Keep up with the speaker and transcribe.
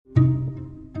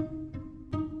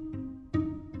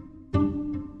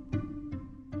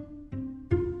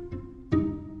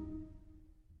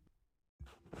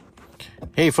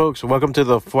Hey folks, welcome to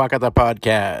the Fuacata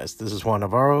Podcast. This is Juan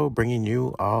Navarro bringing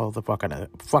you all the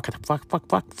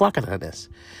fuacata-ness.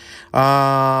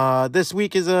 This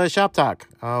week is a shop talk.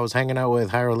 I was hanging out with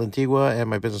Jairo Lantigua and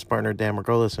my business partner Dan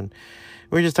Margolis, and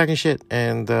we were just talking shit.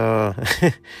 And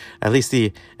at least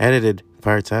the edited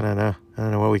parts, I don't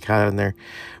know what we caught in there.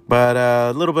 But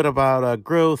a little bit about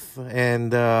growth and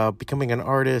becoming an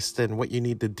artist and what you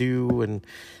need to do, and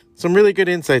some really good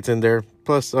insights in there.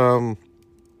 Plus,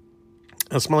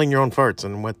 smelling your own farts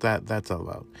and what that's all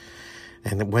about,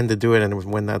 and when to do it and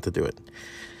when not to do it.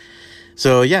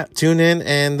 So yeah, tune in,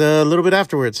 and a little bit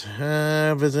afterwards,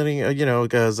 visiting,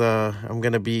 because I'm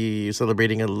going to be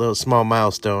celebrating a little small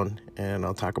milestone, and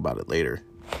I'll talk about it later.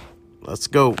 Let's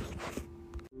go.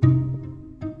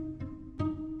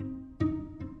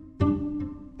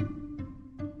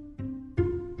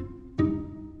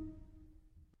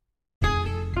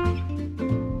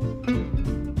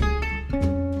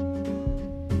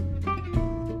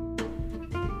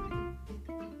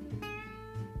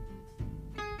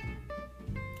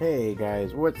 Hey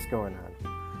guys, what's going on?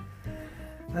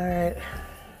 Alright,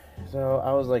 so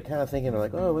I was kind of thinking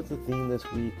what's the theme this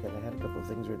week? And I had a couple of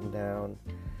things written down.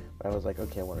 But I was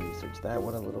okay, I want to research that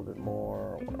one a little bit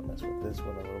more. I want to mess with this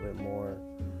one a little bit more.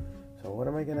 So what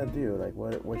am I going to do?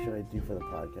 What should I do for the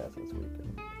podcast this week?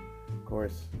 And of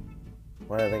course,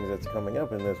 one of the things that's coming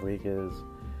up in this week is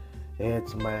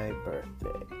it's my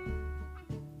birthday.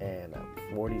 And I'm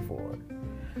 44.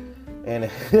 And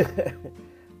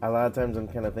a lot of times I'm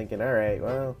kind of thinking, all right,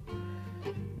 well,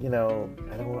 I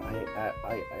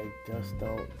just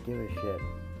don't give a shit.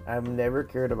 I've never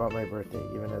cared about my birthday,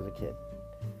 even as a kid.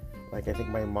 I think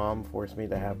my mom forced me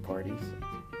to have parties.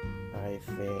 I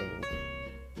think,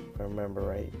 if I remember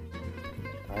right,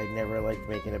 I never liked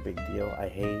making a big deal. I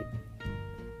hate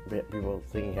people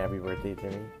singing happy birthday to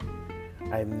me.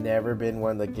 I've never been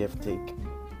one to gift take.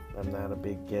 I'm not a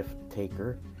big gift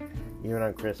taker. Even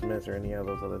on Christmas or any of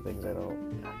those other things, I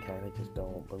kind of just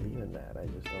don't believe in that. I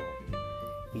just don't.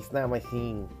 It's not my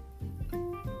thing.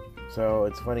 So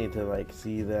it's funny to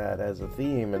see that as a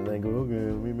theme and then go, okay,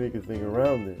 let me make a thing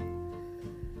around it.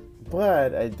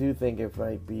 But I do think it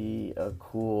might be a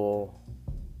cool,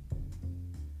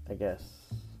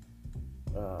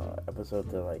 episode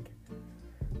to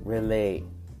relay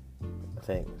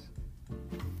things.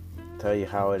 Tell you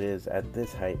how it is at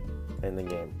this height in the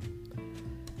game.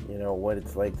 What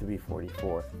it's like to be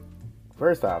 44.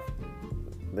 First off,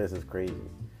 this is crazy,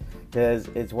 because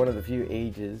it's one of the few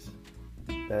ages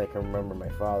that I can remember my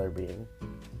father being.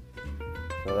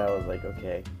 So that was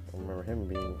okay, I remember him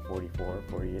being 44,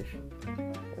 40-ish,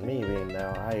 and me being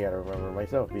now, I gotta remember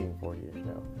myself being 40-ish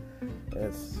now.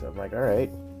 And I'm all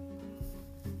right,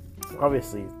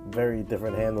 obviously very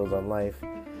different handles on life,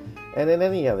 and in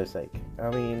any other sake. I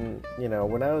mean,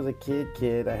 when I was a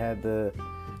kid,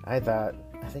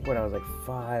 I think when I was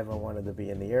 5, I wanted to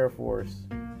be in the Air Force,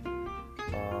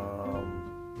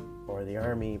 or the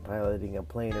Army, piloting a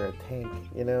plane or a tank,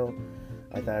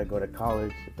 I thought I'd go to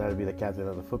college. I thought I'd be the captain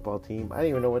of the football team. I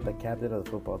didn't even know what the captain of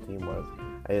the football team was.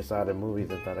 I just saw it in movies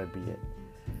and thought I'd be it.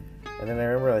 And then I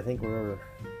remember, I think me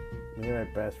and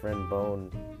my best friend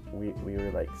Bone, we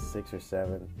were 6 or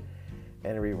 7,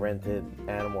 and we rented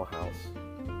Animal House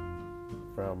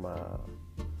from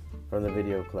the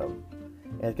video club.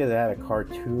 And it's because it had a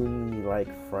cartoon-like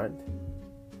front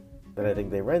that I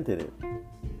think they rented it.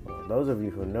 Well, those of you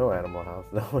who know Animal House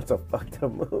know it's a fucked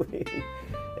up movie.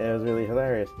 And it was really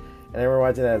hilarious. And I remember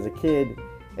watching that as a kid,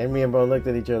 and me and Bo looked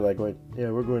at each other yeah,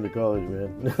 we're going to college,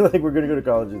 man. We're going to go to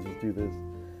college and just do this.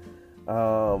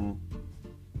 I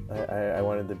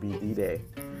wanted to be D-Day.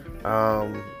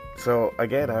 So,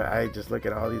 again, I just look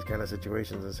at all these kind of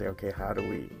situations and say, okay, how do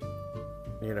we,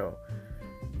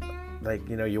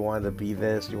 you wanted to be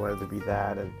this, you wanted to be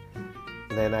that, and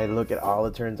then I look at all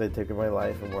the turns I took in my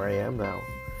life and where I am now.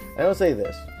 I will say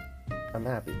this: I'm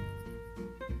happy.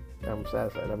 I'm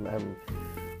satisfied. I'm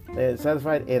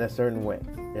satisfied in a certain way.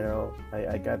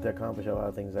 I got to accomplish a lot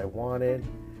of things I wanted.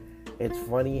 It's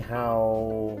funny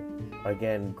how,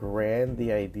 again, grand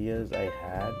the ideas I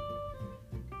had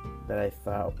that I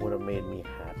thought would have made me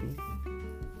happy,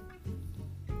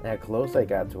 how close I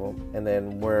got to them, and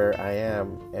then where I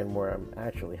am and where I'm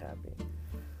actually happy.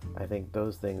 I think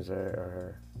those things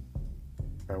are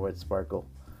what sparkle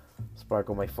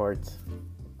my farts,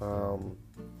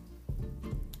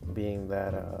 being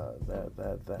that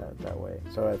way.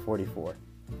 So at 44,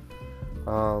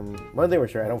 one thing for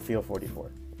sure, I don't feel 44.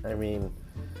 I mean,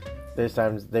 there's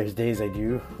days I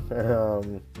do,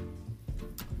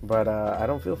 but I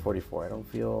don't feel 44. I don't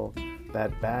feel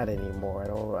that bad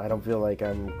anymore. I don't feel like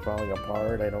I'm falling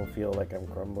apart. I don't feel like I'm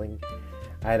crumbling.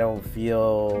 I don't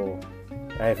feel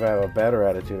I have a better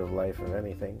attitude of life, if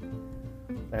anything.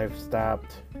 I've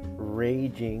stopped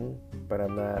raging, but I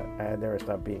never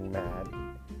stopped being mad.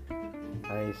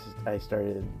 I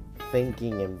started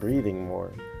thinking and breathing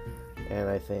more, and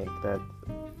I think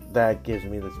that gives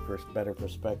me this better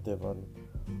perspective on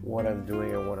what I'm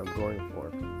doing and what I'm going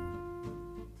for.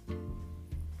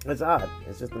 It's odd.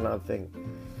 It's just an odd thing.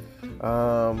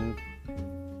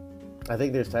 I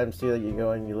think there's times too that you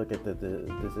go and you look at the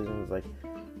decisions like,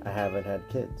 I haven't had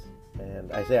kids,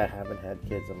 and I say I haven't had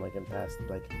kids. I'm like in past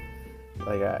like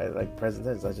present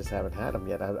tense. I just haven't had them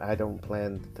yet. I don't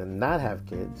plan to not have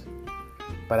kids,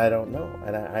 but I don't know.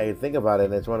 And I think about it,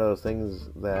 and it's one of those things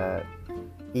that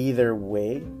either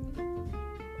way,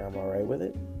 I'm all right with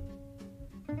it.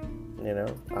 You know,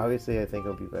 obviously, I think it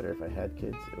would be better if I had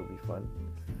kids. It would be fun.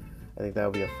 I think that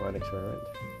would be a fun experiment.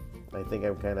 I think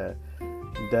I'm kind of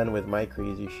done with my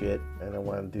crazy shit, and I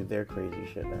want to do their crazy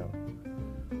shit now.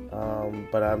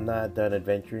 But I'm not done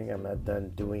adventuring. I'm not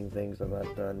done doing things. I'm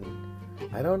not done.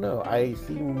 I don't know. I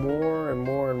see more and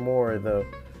more and more the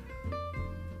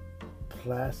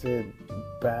placid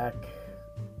back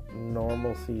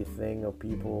normalcy thing of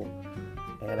people,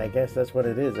 and I guess that's what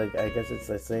it is. I guess it's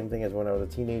the same thing as when I was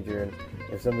a teenager, and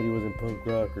if somebody was in punk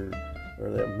rock or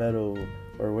that metal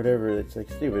or whatever, it's like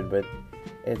stupid, but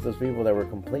it's those people that were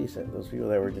complacent, those people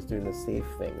that were just doing the safe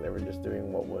thing, that were just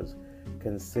doing what was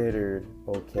considered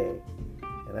okay.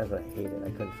 And that's what I hated. I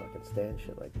couldn't fucking stand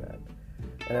shit like that.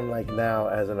 And I'm like, now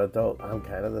as an adult, I'm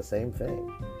kind of the same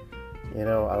thing. You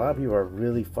know, a lot of people are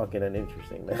really fucking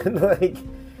uninteresting, man. Like,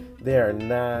 they are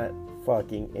not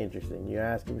fucking interesting. You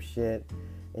ask them shit,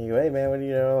 and you go, hey man, what do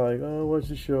you know? Like, oh, I watch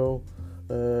the show,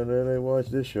 and then I watch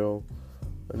this show,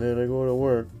 and then I go to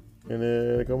work, and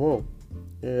then I come home,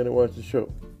 and I watch the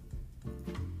show.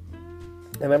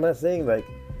 And I'm not saying, like,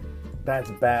 that's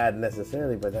bad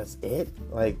necessarily, but that's it.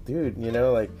 Like, dude, you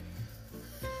know, like,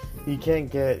 you can't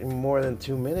get more than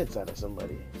 2 minutes out of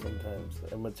somebody sometimes,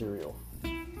 a material.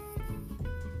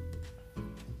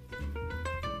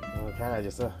 Kind of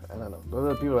just, I don't know. Those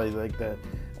are the people like that.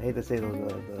 I hate to say those,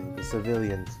 the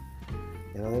civilians.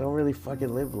 You know, they don't really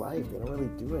fucking live life. They don't really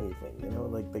do anything. You know,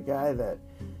 like the guy that,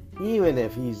 even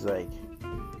if he's like,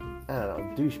 I don't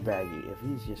know, douchebaggy, if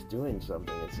he's just doing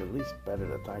something, it's at least better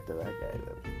to talk to that guy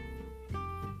than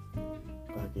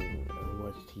fucking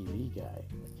watch TV guy.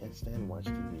 I can't stand watch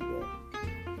TV guy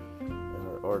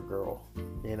or girl.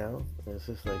 You know, it's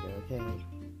just like, okay,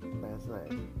 that's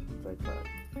nice. It's like fun.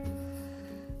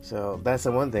 So that's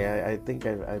the one thing. I think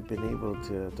I've been able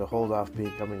to hold off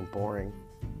becoming boring.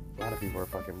 A lot of people are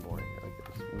fucking boring. Like,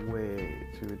 it's way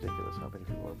too ridiculous how many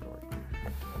people are boring.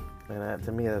 And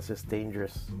to me, that's just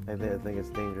dangerous. I think it's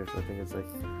dangerous. I think it's like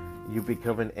you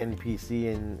become an NPC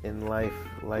in life.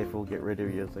 Life will get rid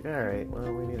of you. It's like, all right,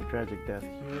 well, we need a tragic death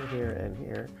here, here, and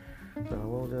here. So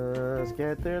we'll just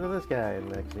get there to this guy. And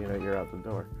next thing you know, you're out the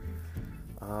door.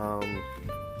 Sorry.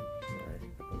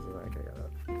 This is like I gotta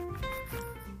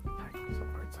pack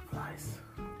some art supplies.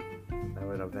 I've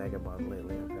been a vagabond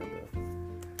lately. I've had to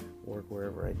work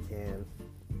wherever I can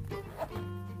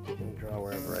and draw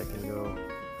wherever I can go.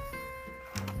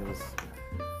 Because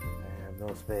I have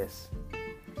no space.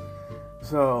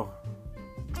 So,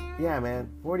 yeah, man,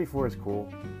 44 is cool.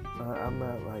 I'm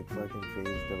not like fucking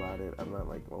phased about it. I'm not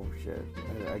like, oh shit.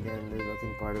 Again, there's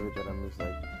nothing part of it that I'm just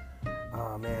like,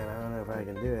 oh man, I don't know if I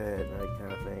can do it, that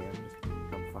kind of thing.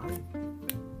 I'm fine.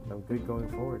 I'm good going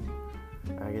forward.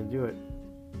 I can do it.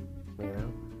 You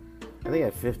know? I think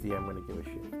at 50, I'm gonna give a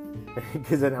shit.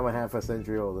 Because then I'm a half a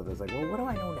century old, and it's like, well, what do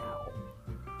I know now?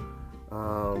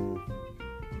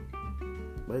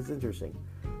 But it's interesting.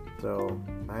 So,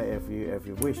 if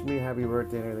you wish me happy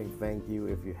birthday and everything, thank you.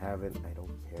 If you haven't, I don't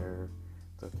care.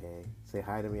 It's okay. Say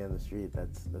hi to me on the street.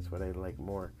 That's what I like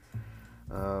more.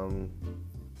 And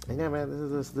yeah, man, this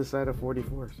is this side of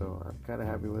 44, so I'm kind of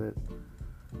happy with it.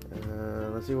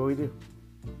 Let's see what we do.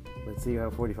 Let's see how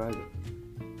 45 is.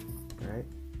 All right,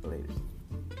 later.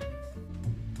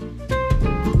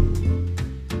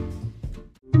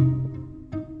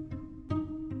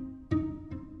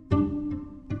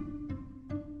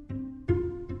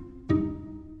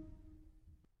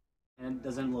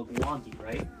 Doesn't look wonky,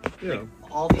 right? Yeah. Like,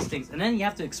 all these things. And then you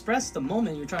have to express the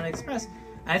moment you're trying to express.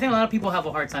 And I think a lot of people have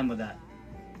a hard time with that.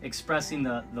 Expressing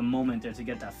the moment there to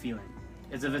get that feeling.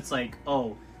 As if it's like,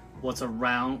 oh, what's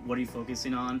around, what are you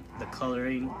focusing on, the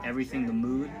coloring, everything, the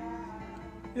mood.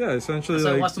 Yeah, essentially. So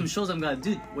like, I watch some shows, I'm like,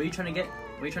 dude, what are you trying to get?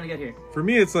 What are you trying to get here? For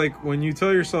me, it's like when you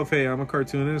tell yourself, hey, I'm a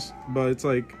cartoonist, but it's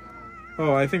like,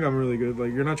 oh, I think I'm really good.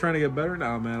 Like, you're not trying to get better?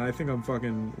 Nah, man. I think I'm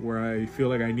fucking where I feel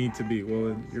like I need to be. Well,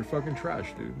 then you're fucking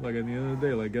trash, dude. Like, at the end of the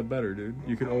day, like, get better, dude.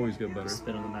 You could always get better.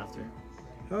 Spit on them after.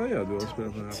 Oh, yeah, dude. I'll spit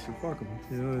on them after. Fuck them.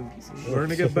 You know, learn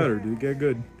to get better, dude. Get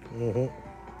good. Mm-hmm.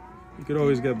 You could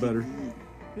always get better.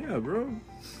 Yeah, bro.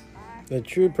 The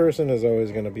true person is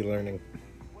always going to be learning.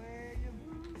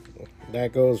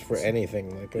 That goes for anything.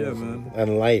 That goes man.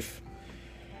 in life.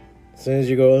 As soon as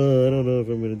you go, I don't know if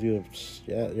I'm going to do it.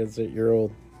 Yeah, that's it. You're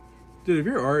old. Dude,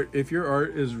 if your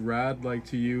art is rad, like,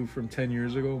 to you from 10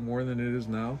 years ago more than it is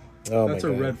now, Oh that's my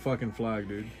a God. red fucking flag,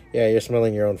 dude. Yeah, you're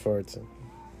smelling your own farts.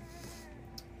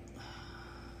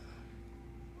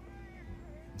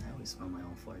 I always smell my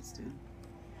own farts, dude.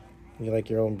 You like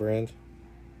your own brand?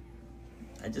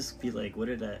 I just feel like,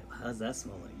 how does that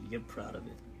smell like? You get proud of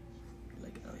it. You're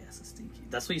like, oh yeah, it's a stinky.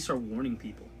 That's why you start warning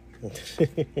people.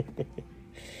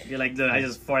 You're like, dude, I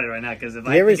just farted right now because if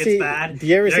Do you ever think see- it's bad, do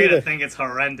you ever they're see gonna the- think it's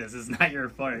horrendous. It's not your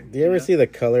fart. Do you ever know? see the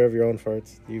color of your own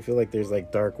farts? Do you feel like there's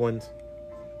like dark ones?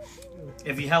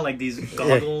 If you have like these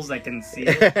goggles that can see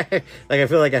it, Like I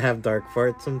feel like I have dark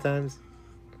farts sometimes.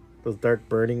 Those dark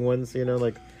burning ones, you know,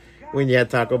 like when you had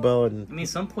Taco Bell I and mean,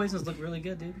 some poisons look really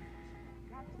good,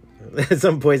 dude.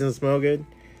 some poison smell good.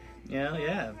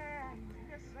 Yeah.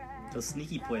 Those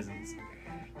sneaky poisons.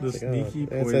 The Like, oh, sneaky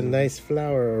it's a poison. nice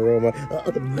flower aroma.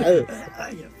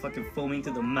 Yeah, fucking foaming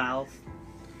to the mouth.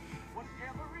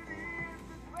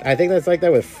 I think that's like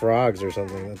that with frogs or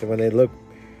something. That when they look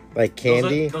like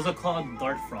candy. Those are called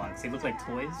dart frogs. They look like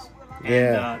toys. And,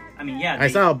 Yeah. I mean, yeah. I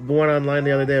saw one online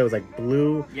the other day. It was like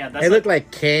blue. Yeah, that's It looked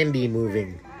like candy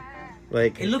moving.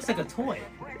 Like It looks like a toy.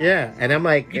 yeah, and I'm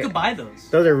like, You could buy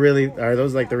those. are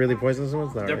those like the really poisonous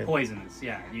ones? No, They're right? poisonous.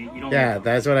 Yeah, you don't. Yeah, want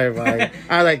them. that's what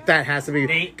I like. That has to be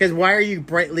because why are you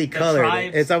brightly colored?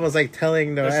 tribes- It's almost like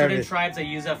telling the There's certain tribes that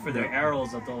use that for their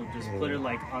arrows that they'll just put it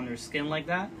like on their skin like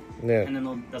that, yeah. and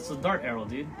then that's a dart arrow,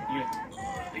 dude.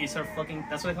 You start fucking.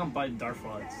 That's why they call them by dart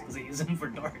frogs because they use them for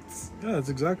darts. Yeah, that's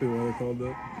exactly why they called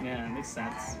that. Yeah, it makes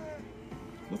sense.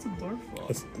 What's a dart frog?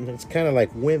 It's kind of like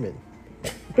women.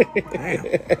 Damn.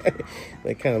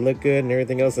 They kind of look good and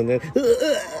everything else, and then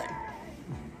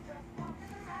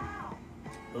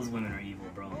Those women are evil,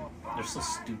 bro. They're so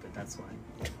stupid. That's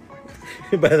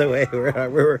why. by the way,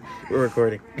 we're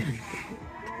recording.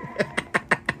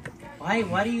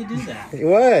 Why do you do that?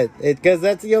 What? Because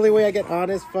that's the only way I get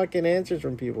honest fucking answers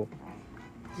from people.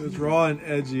 It's raw and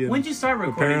edgy. And When did you start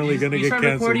recording? Apparently Did you gonna you get start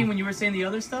canceled. recording when you were saying the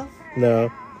other stuff?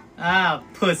 No. Ah,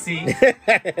 pussy.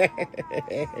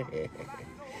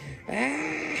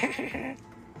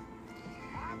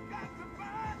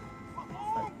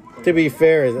 To be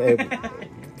fair,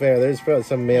 there's probably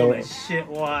some male. Holy shit,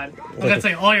 Juan. I'm gonna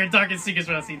tell you all your darkest secrets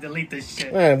when I see delete this shit.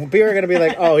 People are gonna be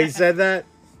like, "Oh, he said that."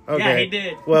 Okay. Yeah, he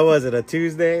did. What was it? A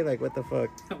Tuesday? Like, what the fuck?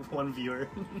 One viewer.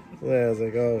 Yeah, I was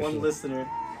like, oh. One shit. listener.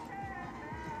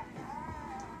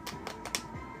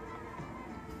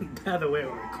 By the way,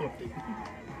 we're recording.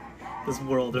 This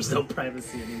world, there's no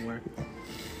privacy anymore.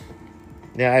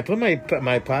 Yeah, I put my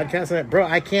podcast on it, bro.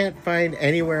 I can't find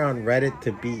anywhere on Reddit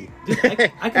to be. Dude,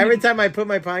 I can Every make- time I put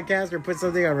my podcast or put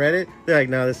something on Reddit, they're like,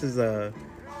 "No, this is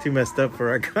too messed up for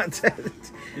our content."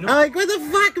 You know- I'm like, "What the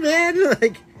fuck, man?"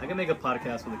 Like, I can make a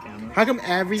podcast with a camera. how come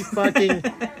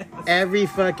every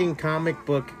fucking comic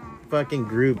book fucking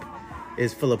group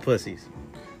is full of pussies?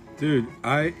 dude,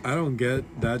 I don't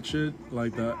get that shit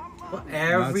like that. What,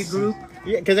 every That's- group?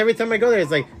 Yeah, because every time I go there,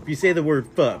 it's like if you say the word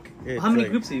 "fuck." It's How many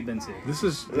like, groups have you been to? This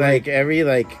is Like every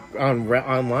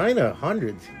online,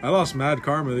 hundreds. I lost mad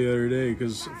karma the other day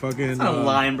because fucking. It's not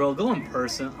lying, bro. Go in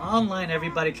person. Online,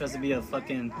 everybody tries to be a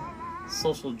fucking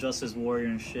social justice warrior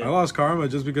and shit. I lost karma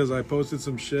just because I posted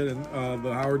some shit and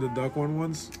the Howard the Duck one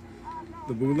once,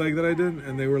 the bootleg that I did,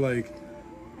 and they were like,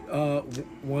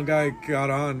 one guy got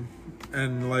on,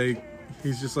 and like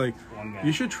he's just like, One guy.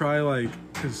 you should try like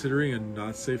considering a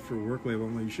not safe for work label.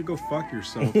 I'm like, you should go fuck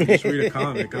yourself and just read a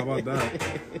comic. How about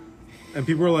that? And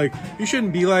people are like, you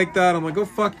shouldn't be like that. I'm like, go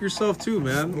fuck yourself too,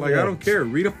 man. Like, Yeah. I don't care.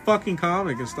 Read a fucking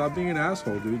comic and stop being an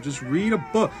asshole, dude. Just read a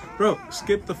book. Bro,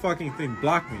 skip the fucking thing.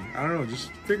 Block me. I don't know. Just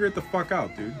figure it the fuck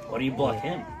out, dude. Why do you block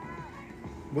him?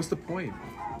 What's the point?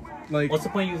 Like, What's the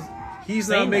point you... he's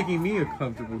saying not that? making me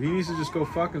uncomfortable. He needs to just go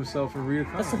fuck himself and read a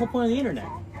comic. That's the whole point of the internet.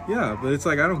 Yeah, but it's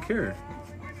like, I don't care.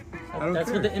 don't That's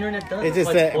care. what the internet does. It's just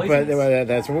why that, poisonous.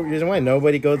 that's the reason why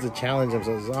nobody goes to challenge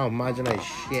themselves. Oh,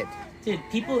 homogenized shit. Dude,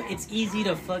 people, it's easy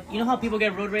to fuck... You know how people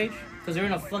get road rage? Because they're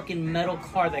in a fucking metal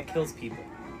car that kills people.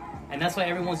 And that's why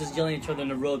everyone's just yelling at each other on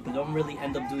the road, but don't really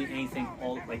end up doing anything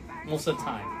most of the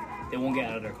time. They won't get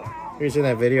out of their car. You seen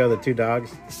that video of the two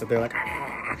dogs that they're like,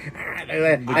 "Ah,"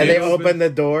 and they open the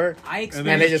door I and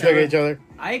they just look at each other.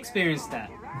 I experienced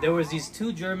that. There was these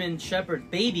 2 German Shepherd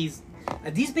babies.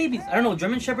 These babies, I don't know,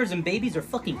 German Shepherds and babies are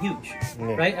fucking huge,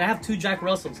 right? And I have 2 Jack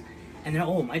Russells. And they're,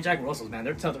 my Jack Russells, man,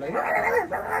 they're tough. They're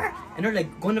like, and they're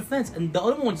like going to fence, and the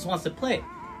other one just wants to play.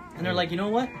 And they're like, you know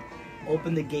what?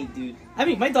 Open the gate, dude. I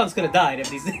mean, my dogs could have died if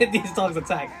these if dogs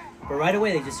attack. But right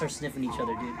away, they just start sniffing each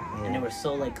other, dude. And they were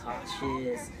so, like,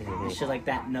 cautious and shit like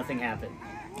that. Nothing happened.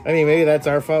 I mean, maybe that's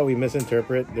our fault. We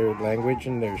misinterpret their language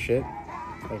and their shit.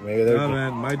 Like, maybe they're... No,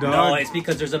 man, my dog... No, it's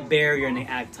because there's a barrier and they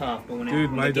act tough. But when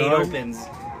the gate opens,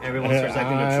 everyone starts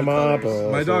acting their true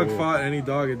colors. My dog fought any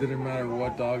dog. It didn't matter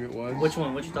what dog it was. Which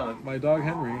one? Which dog? My dog,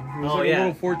 Henry. He was a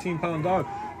little 14-pound dog.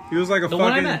 He was like a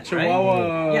fucking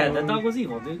Chihuahua. Right? Yeah, that dog was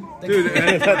evil, dude. Dude,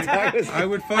 I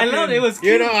would fucking... I love it. It was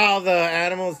cute. You know how the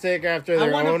animals take after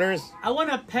their owners? I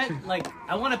want to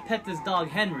pet this dog,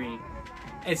 Henry.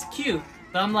 It's cute,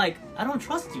 but I'm like, I don't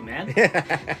trust you, man.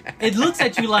 It looks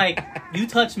at you like, you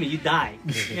touch me, you die.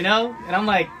 You know? And I'm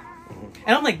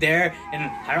like there in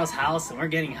Harold's house, and we're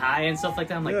getting high and stuff like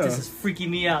that. I'm like, this is freaking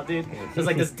me out, dude. There's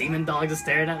like this demon dog just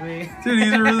staring at me. Dude,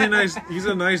 he's a really nice. He's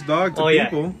a nice dog to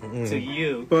people. To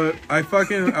you. But I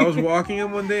was walking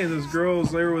him one day, and this girl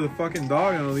was there with a fucking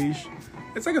dog on a leash.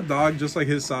 It's like a dog, just like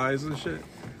his size and shit.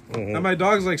 And my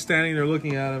dog's like standing there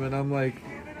looking at him, and I'm like,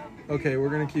 okay, we're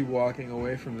gonna keep walking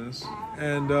away from this.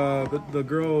 And the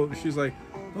girl, she's like,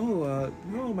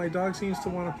 no, my dog seems to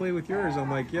want to play with yours.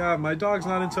 I'm like, yeah, my dog's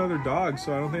not into other dogs,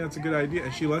 so I don't think that's a good idea.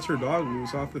 And she lets her dog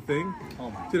loose off the thing.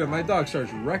 Dude, my dog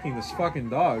starts wrecking this fucking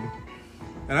dog.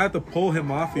 And I have to pull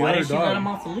him off the other dog. Why did she let him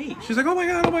off the leash? She's like, oh my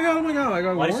god. Like,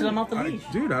 why did she let him off the leash?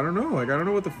 Dude, I don't know. Like, I don't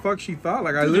know what the fuck she thought.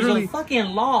 Like, Dude, I literally... There's a fucking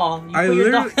law. You put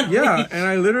your dog on a leash. And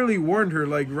I literally warned her,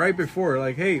 like, right before.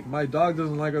 Like, hey, my dog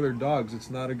doesn't like other dogs. It's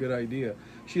not a good idea.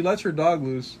 She lets her dog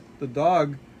loose. The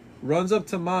dog runs up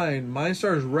to mine. Mine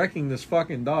starts wrecking this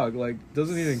fucking dog. Like,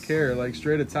 doesn't even care. Like,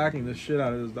 straight attacking the shit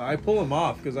out of this dog. I pull him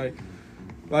off because I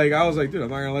was like, dude, I'm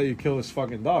not going to let you kill this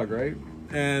fucking dog, right?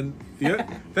 And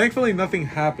thankfully, nothing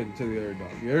happened to the other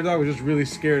dog. The other dog was just really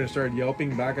scared and started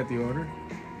yelping back at the owner.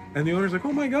 And the owner's like,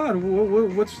 oh my god,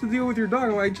 what's the deal with your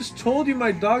dog? Like, I just told you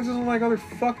my dog doesn't like other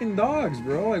fucking dogs,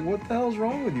 bro. Like, what the hell's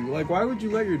wrong with you? Like, why would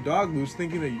you let your dog loose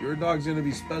thinking that your dog's going to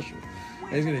be special?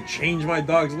 And he's going to change my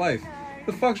dog's life. What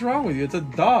the fuck's wrong with you? It's a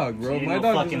dog, bro. She's my no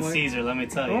dog fucking Caesar, let me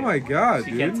tell you. Oh my god,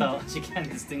 she dude. She can't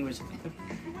distinguish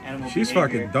animal She's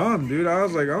behavior. fucking dumb, dude. I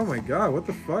was like, oh my god, what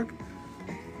the fuck?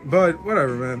 But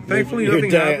whatever, man. Thankfully, nothing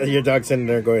happened. Your dog's sitting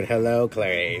there going, hello,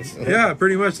 Clarice. Yeah,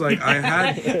 pretty much. Like,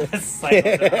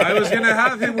 I was going to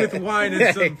have him with wine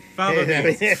and some fava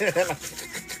beans.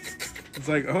 It's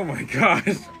like, oh my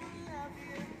god.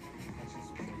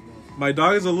 My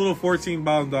dog is a little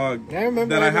 14-pound dog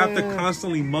that I have to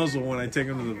constantly muzzle when I take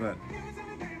him to the vet.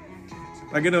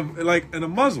 Like in a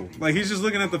muzzle. Like, he's just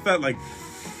looking at the vet like,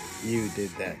 you did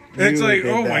that. It's like,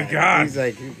 oh my god. He's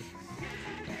like,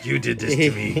 you did this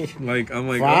to me. Like, I'm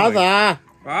like, Father!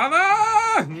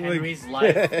 Father! Henry's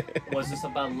life was just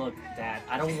about, look, Dad,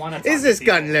 I don't want to talk Is this to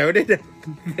gun loaded?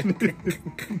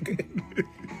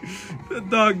 The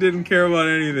dog didn't care about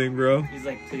anything, bro. He's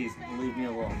like, please, leave me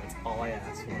alone. That's all I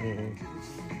ask for.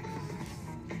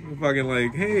 Fucking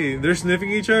like, hey, they're sniffing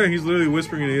each other. He's literally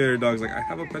whispering to the other dogs, like, I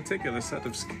have a particular set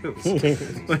of skills.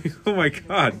 Like, oh my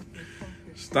god.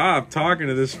 Stop talking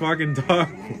to this fucking dog.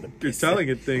 You're telling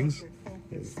it things.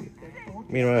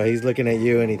 Meanwhile, he's looking at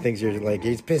you and he thinks you're like,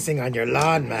 he's pissing on your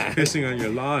lawn, man. Pissing on your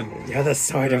lawn. You're the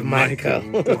sword of Michael.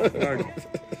 What the fuck?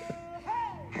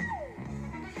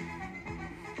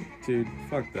 Dude,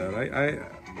 fuck that.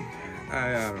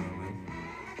 I don't know, man.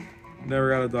 Never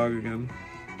got a dog again.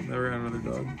 Never got another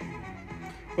dog.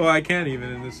 Well, I can't even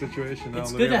in this situation.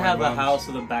 It's good to have a house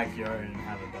with a backyard and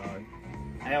have a dog.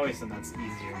 I always think that's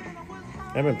easier.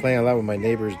 I've been playing a lot with my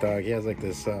neighbor's dog. He has like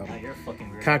this You're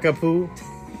fucking weird. cockapoo.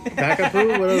 Cockapoo?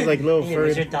 What are those like little Hey, furry?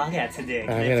 where's your dog at today?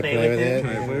 Can I'm I gonna play play with with it? it. Can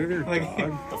I play with your Like,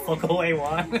 dog? the fuck away,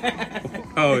 Juan.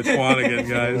 Oh, it's Juan again,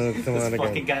 guys. This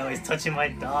fucking guy always touching my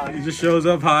dog. He just shows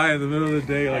up high in the middle of the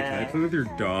day, like, can I Yeah. play with your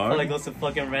Or dog? like goes to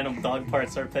fucking random dog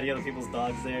parks, start petting other people's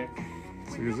dogs there.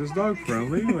 It's like, is this dog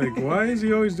friendly? Like, why is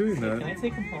he always doing Can I that?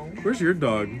 take him home? Where's your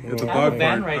dog? It's a I have dog a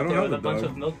van park. I right don't there have with a a bunch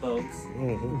dog. of milk boats.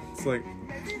 It's like,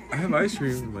 I have ice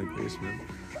cream in my basement.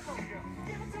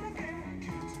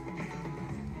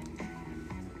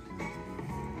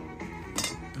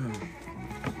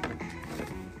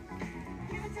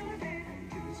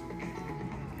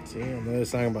 See, another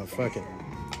song about fucking.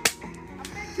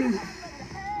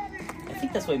 I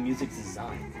think that's why music's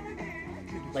designed.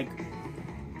 Like,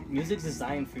 music's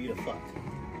designed for you to fuck.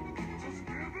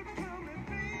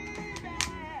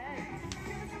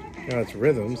 No, it's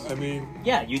rhythms. I mean,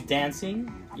 Yeah, you're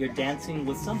dancing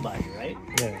with somebody, right?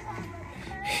 Yeah.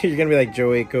 You're gonna be like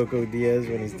Joey Coco Diaz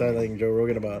when he's telling Joe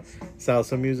Rogan about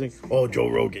salsa music. Oh, Joe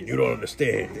Rogan, you don't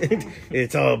understand.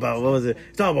 It's all about, what was it?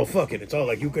 It's all about fucking. It's all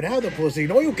like, you could have the pussy.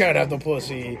 No, you can't have the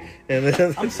pussy. And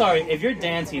then, I'm sorry, if you're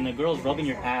dancing and the girl's rubbing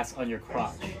your ass on your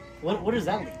crotch, what does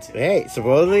that lead to? hey,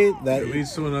 supposedly that it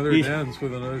leads to another dance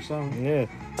with another song yeah.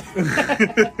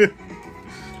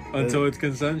 until it's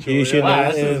consensual. You yeah. should Wow,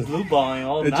 not- this is blue balling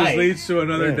all It night. just leads to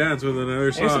another Yeah. dance with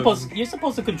another song. You're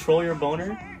supposed to control your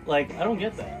boner. Like, I don't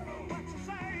get that.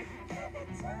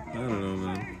 I don't know,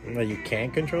 man. Like, you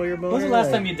can't control your boner. When's the last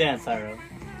time you danced, Tyro?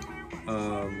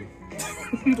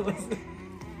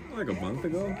 Like a month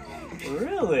ago.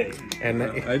 Really? And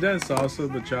I danced salsa,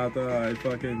 bachata. I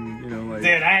fucking, you know, like.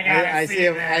 Dude, I gotta I see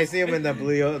him. that. I see him in the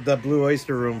Blue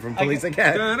Oyster Room from Police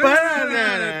Academy.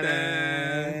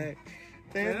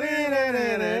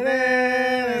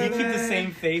 You keep the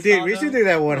same face. Dude, on we them? should do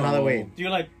that one Oh. Halloween. You're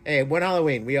like, Hey, one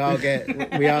Halloween, we all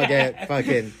get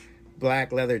fucking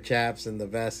black leather chaps and the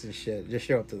vest and shit. Just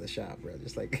show up to the shop, bro.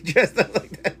 Just like dressed up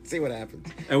like that. See what happens.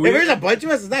 And If there's a bunch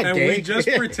of us, it's not and gay. we just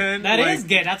pretend that like, is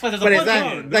gay. That's why there's a but it's bunch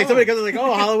not of them. like somebody comes like,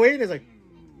 oh, Halloween. It's like,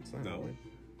 it's not No. Halloween.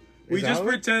 We Is it just Halloween?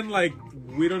 pretend like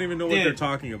we don't even know what Dude. they're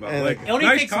talking about. And Like, like- It only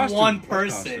nice takes costume. one What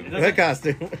person. costume? It Good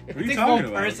costume. What are It you takes talking one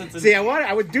about? person to. See,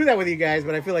 I would do that with you guys,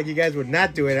 but I feel like you guys would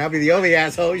not do it. I'll be the only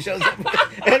asshole who shows up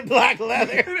in black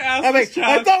leather. And assless I'm like, I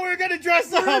chaps. thought we were gonna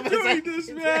dress up. We're It's doing like-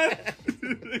 this,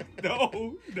 man.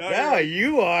 No, No,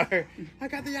 you are. I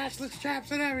got the ashless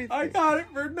chaps and everything. I got it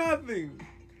for nothing.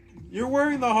 You're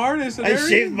wearing the harness and I everything.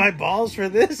 shaved my balls for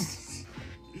this.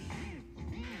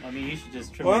 I mean, you should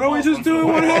just trim Why your don't we balls just do it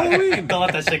once one in a while. Halloween? Don't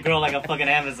let that shit grow like a fucking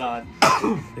Amazon.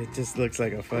 It just looks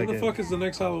like a When fucking. the fuck is the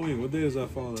next Halloween? What day is that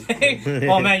falling?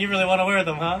 Oh man, you really want to wear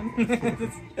them, huh?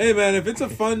 Hey man, if it's a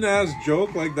fun ass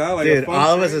joke like that, like Dude, a fun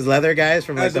all of us thing, as leather guys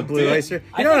from like As the a Blue bit. Oyster.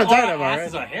 I You know what I'm think all talking our about,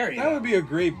 asses right? are hairy. that would be a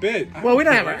great bit. Well, we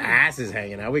don't have our asses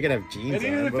hanging out. We could have jeans And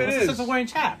even on. if But it What's is- the sense of wearing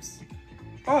chaps?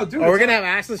 Oh, dude, oh, we're it's gonna not-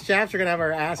 have assless chaps. We're gonna have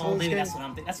our Oh, assholes. maybe hanging? that's what I'm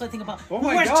thinking. That's what I think about. Oh Who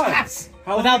my wears God. chaps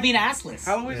Halloween- without being assless?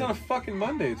 Halloween's on a fucking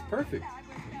Monday. It's perfect.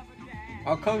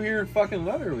 I'll come here and fucking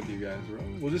leather with you guys, bro.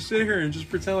 We'll just sit here and just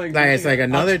pretend like. Like, it's like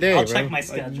another day, I'll bro. check my Like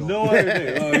schedule. no other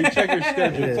day. Oh, you check your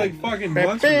schedule. It's like fucking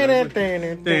months from now.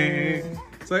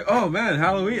 It's like, oh man,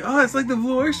 Halloween. Oh, it's like the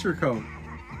Blue Oyster Cult.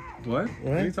 What?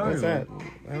 What are you talking What's about? that?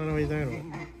 I don't know what you're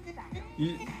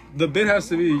talking The bit has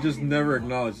to be you just never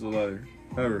acknowledge the leather.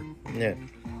 Ever. about. Yeah.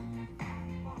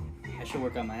 I should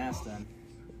work on my ass then.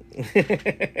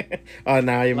 Oh,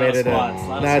 now you Lot made of it squats.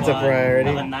 a. Now it's a priority.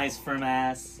 Have a nice firm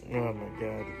ass. Oh my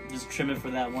god. Just trim it for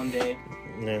that one day.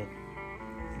 Yeah.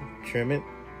 Trim it.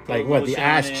 Put Like what? The lotion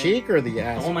ass on it. cheek or the I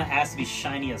ass want my ass to be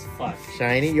shiny as fuck.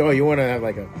 shiny? Oh, you want to have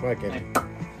like a fucking Like,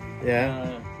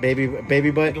 yeah, baby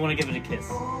butt. you want to give it a kiss.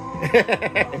 Oh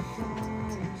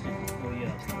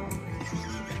yeah.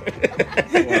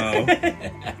 Wow.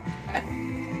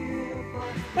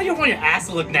 Why do you want your ass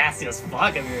to look nasty as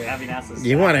fuck if you're having asses?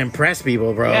 You want to impress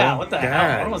people, bro? Yeah, what the hell?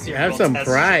 I don't wanna see your have some grotesque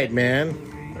pride, shit.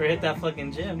 man. Or hit that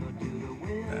fucking gym.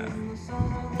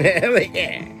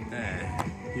 Yeah.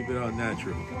 Keep it all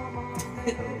natural.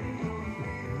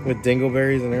 With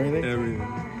dingleberries and everything. Everything.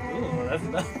 Ooh,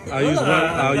 that's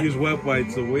I'll use wet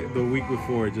wipes the week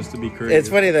before just to be crazy. It's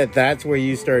funny that that's where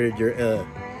you started your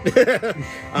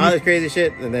all this crazy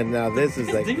shit, and then now this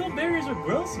is like Dingleberries are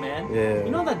gross, man. Yeah.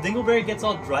 You know that dingleberry gets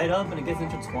all dried up and it gets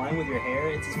intertwined with your hair?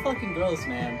 It's just fucking gross,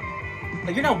 man.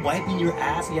 Like, you're not wiping your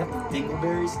ass and you have the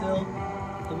dingleberry still?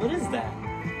 Like, what is that?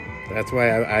 that's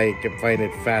why I can find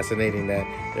it fascinating that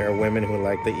there are women who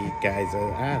like to eat guys'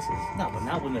 asses. No, but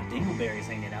not when the dingleberry's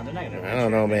hanging out. They're not gonna. I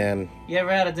don't know, man. You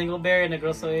ever had a dingleberry and a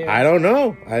girl say? I don't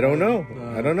know. I don't know.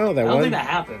 That I don't one. think that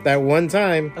happens. That one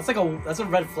time. That's a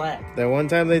red flag. That one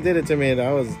time they did it to me, and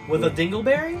I was With a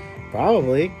dingleberry?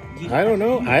 probably. You I don't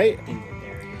know. you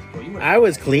dingleberries, bro. You were I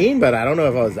was clean, but I don't know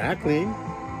if I was that clean.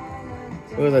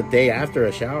 It was a day after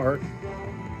a shower.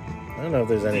 I don't know if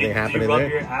there's anything Did happening you rub there.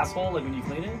 your asshole like when you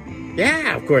clean it?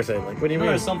 Yeah, of course I like. What do you You know,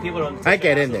 mean? there's some people that don't I touch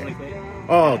their get in assholes there. when they clean it.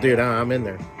 Oh, dude, I'm in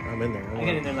there. I'm in there. I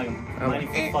get in there like a I'm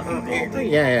mighty fucking gold.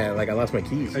 Yeah, like I lost my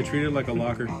keys. I treat it like a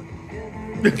locker.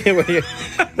 What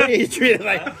do you treat it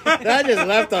like? That just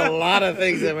left a lot of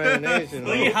things in my nation.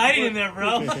 What are you hiding in there,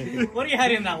 bro? What are you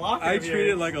hiding in that locker? I of treat it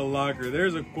yours? like a locker.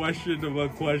 There's a question among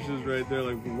questions right there.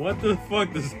 Like, what the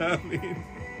fuck does that mean?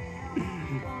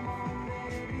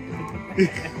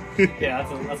 Yeah,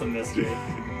 that's a mystery. You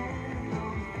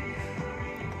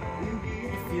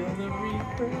feel the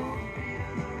reaper?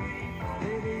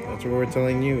 That's what we're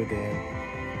telling you, Dan.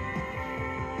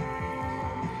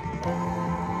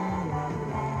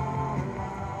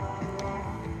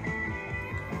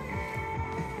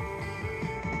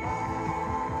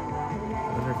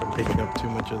 picking up too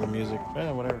much of the music.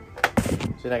 Whatever. So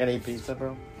you're not gonna eat pizza,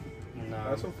 bro? No.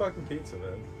 Have some fucking pizza,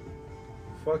 man.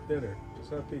 Fuck dinner.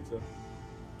 Just have pizza.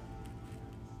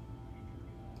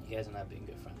 You guys are not being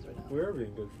good friends right now. We are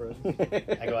being good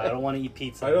friends. I go, I don't want to eat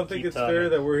pizza. I don't think it's fair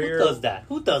that we're here. Who does that?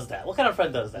 Who does that? What kind of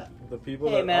friend does that? The people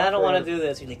Hey that man, I don't offer- want to do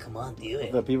this. You're like, come on, do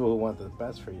it. The people who want the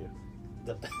best for you.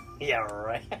 Yeah,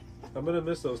 right. I'm gonna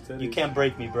miss those titties. You can't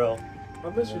break me, bro. I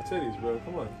miss your titties, bro.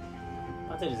 Come on.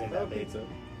 My titties ain't Have that big. pizza.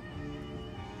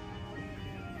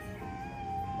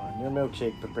 Come on, your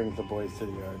milkshake that brings the boys to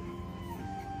the yard.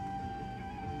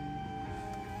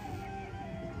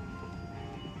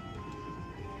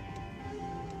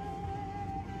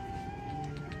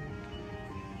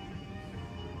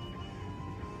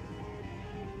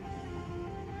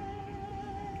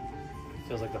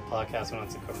 Feels like the podcast went on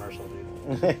to commercial,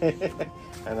 dude.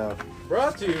 I know.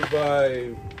 Brought to you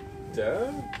by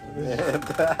Dev.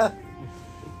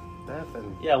 Death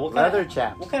and Yeah, what kind leather of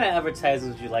chaps. What kind of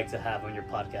advertisements would you like to have on your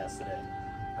podcast today?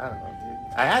 I don't know,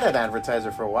 dude. I had an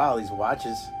advertiser for a while. These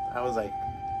watches. I was like,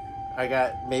 I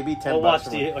got maybe 10 What bucks.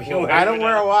 watch from do you- it. you wear I don't right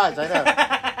wear now? a watch. I know.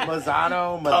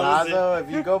 Mazzano, Covers it. Mazzazo. If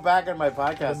you go back on my The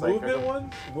podcast, like movement one?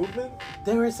 Movement?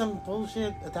 there were some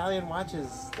bullshit Italian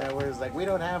watches that was like, we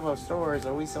don't have a store,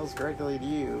 so we sell directly to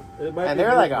you. It might And be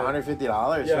they're like Movement.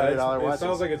 $150, Yeah, $200 it watches.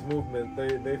 sounds like it's movement.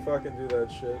 They fucking do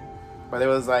that shit. But it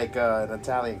was like an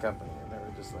Italian company, and they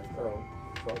were just like, Oh,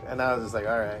 fuck. and I was just like,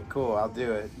 all right, cool, I'll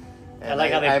do it. And I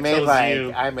like how they made chose like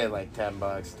you. I made like $10, $20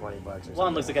 or something.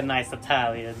 One looks like a nice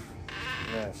Italian.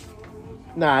 Yeah.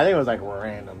 Nah, I think it was like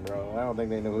random, bro. I don't think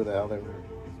they knew who the hell they were.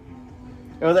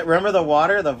 It was, remember the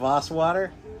water, the Voss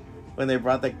water? When they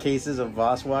brought the cases of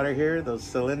Voss water here, those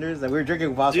cylinders? That we were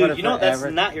drinking Voss water Dude, you know that's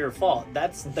forever. not your fault.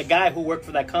 That's the guy who worked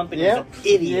for that company. Yep. Is an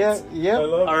idiot. Yeah, I yep.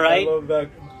 love, All right. I love that.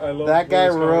 I love That guy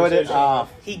this wrote it conversation.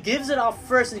 off. He gives it off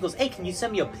first, and he goes, "Hey, can you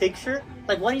send me a picture?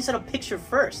 Like, why don't you send a picture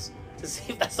first to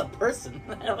see if that's a person?"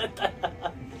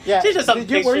 Yeah. She's just a Were you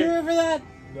picture. here for that?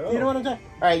 No. You know what I'm talking?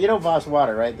 All right, you know Voss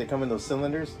water, right? They come in those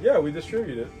cylinders. Yeah, we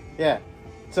distribute it. Yeah.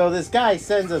 So this guy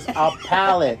sends us a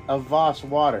pallet of Voss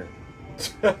water.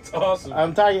 That's awesome.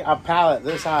 I'm talking a pallet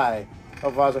this high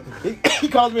of Voss water. He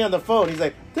calls me on the phone. He's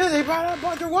like, dude, they brought a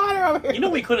bunch of water over here. You know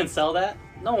we couldn't sell that.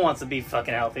 No one wants to be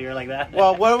fucking healthier like that.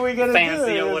 Well, what are we gonna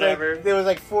Fancy do? or It was whatever. Like, there was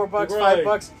like $4, We're $5. like,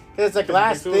 Cause it's a Can you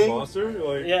glass drink to a thing. Monster?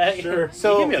 Like, Yeah. sure.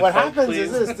 So Give me a what Coke, happens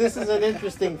please. is this is an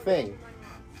interesting thing.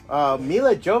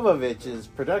 Mila Jovovich's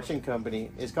production company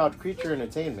is called Creature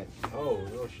Entertainment. Oh,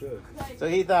 no shit. So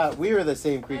he thought we were the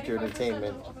same Creature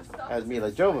Entertainment as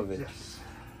Mila Jovovich.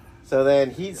 So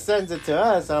then he sends it to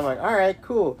us, and I'm like, all right,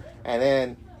 cool. And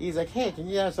then he's like, hey, can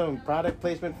you have some product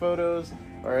placement photos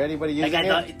or anybody that using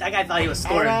guy it? that guy thought he was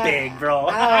scoring And, big, bro.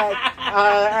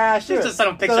 Sure. Just send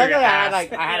him a picture so of your I had,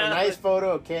 ass. I had a nice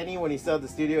photo of Kenny when he started the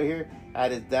studio here. I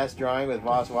had his desk drawing with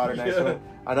Voss Water next to Yeah. it.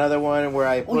 Another one where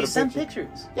I Oh, put you a sent picture.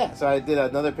 pictures. Yeah, so I did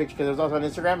another picture because it was also on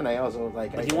Instagram, and I also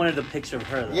like. But he wanted a picture of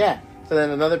her, though. Yeah. So then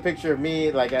another picture of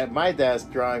me, like at my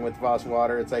desk, drawing with Voss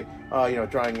Water. It's like, oh, you know,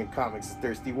 drawing in comics is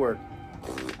thirsty work.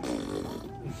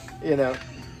 You know,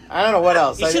 I don't know what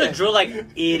else. You I should have did- drew like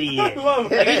idiot. I love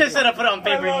Like, you it. just should have put it on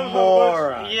paper. I love how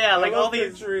moron. much- Yeah, I like love all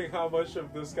these. picturing how much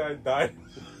of this guy died.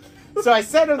 So I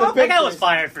sent him the Oh, picture. that guy was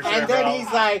fired for sure, And then bro.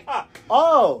 he's like,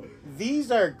 oh,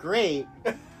 these are great.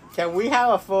 Can we have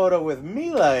a photo with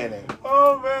Mila in it?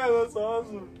 Oh man, that's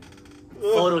awesome.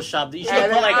 Photoshopped. You should have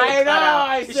And put like I a know, I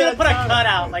cutout. You should have said put a something.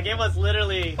 cutout. Like it was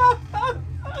literally.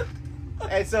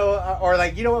 And so, or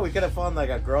like, you know what? We could have found like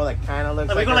a girl that kind of looks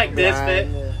Like, we like go her like from this,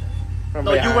 behind, fit. from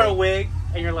No, you behind. wear a wig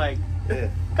and you're like.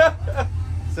 Yeah.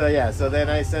 So yeah, so then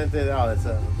I sent it. Oh, that's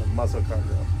the muscle car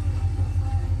girl.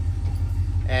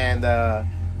 And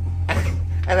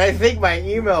and I think my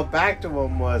email back to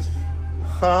him was,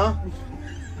 huh?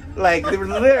 Like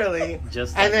literally.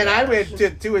 Just And like then I that. went to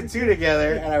 2 and 2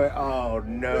 together, and I went, oh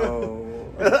no!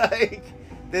 Like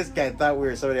this guy thought we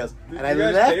were somebody else, Did and I you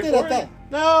guys left pay it for at it? that.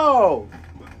 No,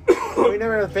 we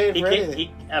never paid for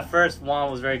anything. At first,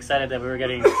 Juan was very excited that we were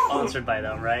getting sponsored by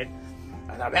them, right?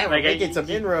 I thought, man, we're Like, making some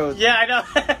inroads. Yeah, I know.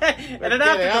 And then get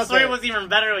after it the out story there. was even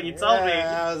better when you told me.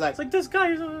 Yeah, I was like, It's like this guy.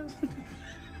 and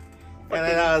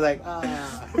then I was like,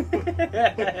 ah.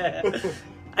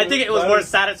 I think it was That more is-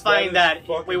 satisfying that is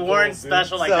that we fucking weren't cool, dude.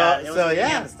 special like that. It was so making a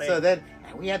yeah, mistake. so then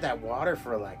we had that water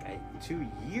for like 2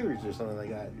 years or something like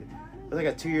that. It was like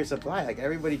a 2-year supply. Like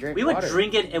everybody drank we would water.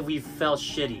 drink it if we felt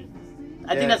shitty.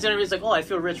 I think that's the only reason. Like, oh, I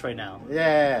feel rich right now.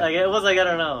 Yeah. Like it was like I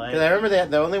don't know. Because I remember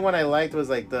the only one I liked was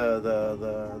like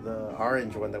the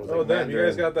orange one that was like. Oh damn! You mandarin.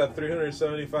 guys got that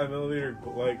 375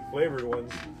 milliliter like flavored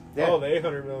ones. Yeah. Oh, the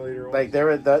 800 milliliter ones. Like there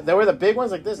were the big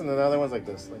ones like this, and then the other ones like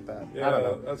this, like that. Yeah, I don't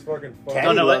know. that's fucking fun. Kenny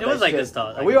No, no, loved it was that like shit. this, though.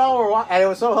 And we all were, and it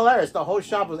was so hilarious. The whole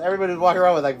shop was everybody was walking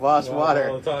around with like Voss All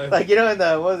water, the time. like you know in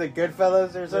the what was it,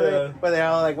 Goodfellas or something, Yeah. where they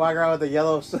all like walk around with the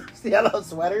yellow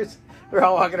sweaters. We're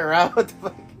all walking around with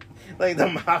the like the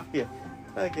mafia.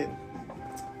 Fucking.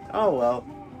 Oh well.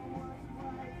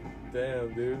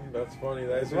 Damn, dude, that's funny.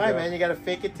 That's right, man. You gotta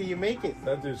fake it till you make it.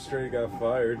 That dude straight got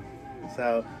fired.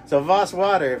 So Voss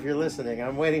Water, if you're listening,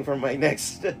 I'm waiting for my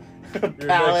next pallet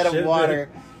next of shipment. water.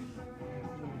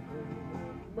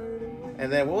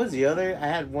 And then what was the other? I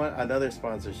had another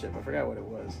sponsorship. I forgot what it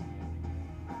was.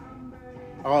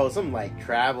 Oh, some like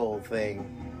travel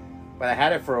thing. But I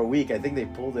had it for a week. I think they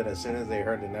pulled it as soon as they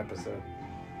heard an episode.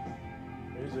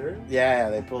 Are you serious? Yeah,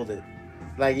 they pulled it.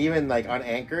 Like even like on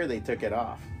Anchor, they took it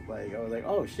off. Like I was like,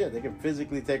 oh shit, they can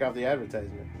physically take off the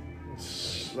advertisement.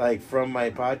 Like from my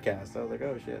podcast. I was like,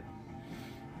 oh shit.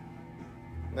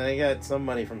 And I got some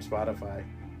money from Spotify.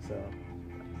 So,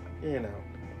 you know.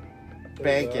 There's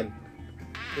Banking.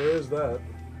 There is that.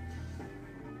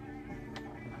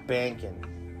 Banking.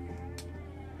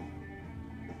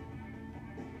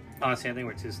 Honestly, I think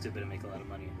we're too stupid to make a lot of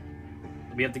money.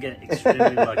 We have to get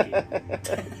extremely lucky.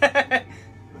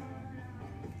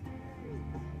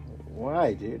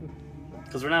 Why, dude?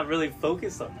 Because we're not really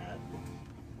focused on that.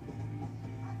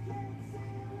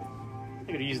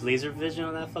 You're gonna use laser vision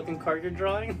on that fucking card you're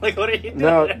drawing? Like, what are you doing?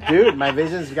 No, dude, my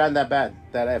vision's gotten that bad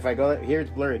that if I go here, it's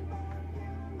blurry.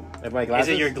 If my glasses,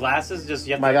 Is it your glasses? Just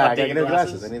you have my to God, I update gotta your get new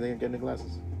glasses? glasses. I need to get new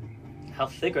glasses. How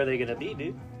thick are they gonna be,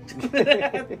 dude?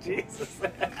 Jesus.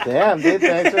 Damn, dude,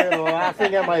 thanks for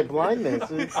laughing at my blindness.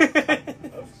 Dude.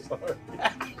 I'm sorry.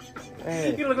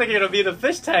 Hey, You look like you're gonna be in a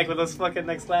fish tank with those fucking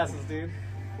next glasses, dude.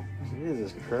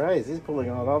 Jesus Christ, he's pulling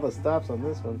out all the stops on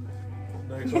this one.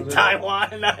 Next one's Taiwan.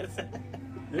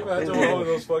 You imagine one of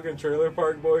those fucking trailer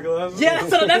park boy glasses? Yeah,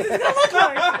 so that's what it's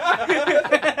gonna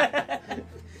look like.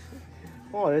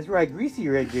 Oh, that's right, greasy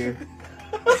right there.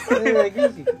 That's right,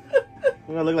 greasy. I'm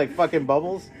gonna look like fucking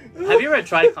Bubbles. Have you ever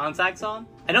tried contacts on?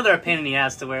 I know they're a pain in the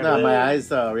ass to wear. No, but- my eyes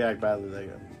react badly like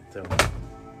that. So.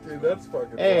 Dude, that's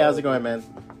fucking Hey, wild. how's it going, man?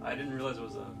 I didn't realize it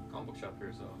was a comic book shop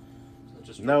here, so I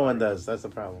just No one does. That's the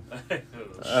problem. We're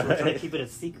trying to keep it a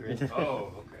secret.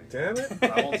 Oh, okay. Damn it.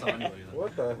 I won't tell anybody then.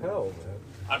 What the hell, man?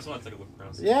 I just want to take a look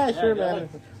around. See. Yeah, sure, Yeah, man.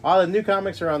 All the new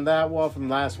comics are on that wall from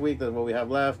last week. That's what we have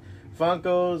left.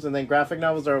 Funkos, and then graphic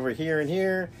novels are over here and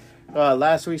here.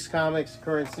 Last week's comics,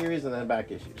 current series, and then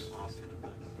back issues. Awesome.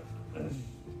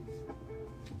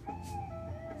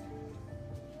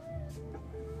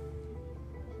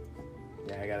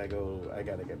 Yeah, I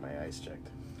gotta get my eyes checked.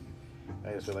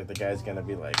 I just feel like the guy's gonna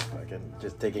be like fucking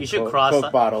just taking You should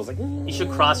Coke bottles. Like, You should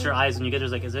cross your eyes when you get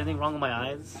there's like, is there anything wrong with my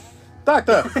eyes?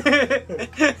 Doctor!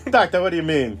 Doctor, what do you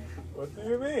mean? What do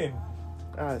you mean?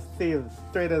 I see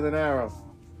straight as an arrow.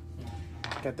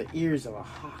 Got the ears of a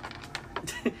hawk.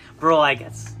 Bro, I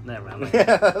guess. Never mind.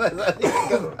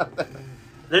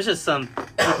 There's just some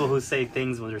people who say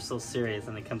things when they're so serious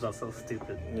and it comes out so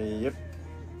stupid. Yep.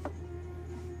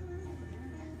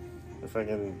 The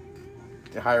fucking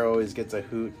Hiro always gets a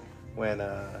hoot when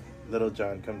Little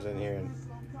John comes in here and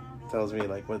tells me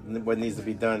like what needs to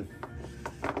be done.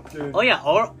 Dude, Oh yeah,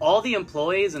 all the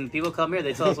employees and people come here,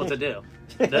 they tell us what to do.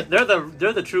 They're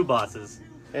the true bosses.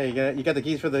 Hey, you got the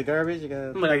keys for the garbage? You got?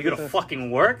 I'm like, are you gonna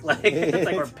fucking work? Like, it's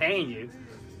like we're paying you.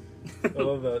 I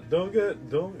love that.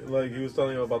 Don't like he was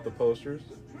telling you about the posters.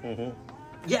 Mm-hmm.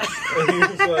 Yeah. And he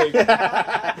was like,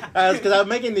 Because I'm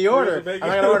making the order. I'm making-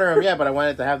 not gonna order them yet, but I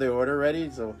wanted to have the order ready.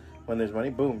 So when there's money,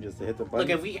 boom, just to hit the button.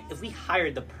 Look, if we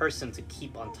hired the person to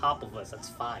keep on top of us, that's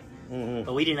fine. Mhm.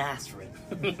 But we didn't ask for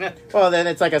it. Well, then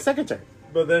it's like a secretary.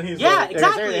 but then he's Yeah, like,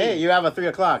 exactly. Hey, you have a 3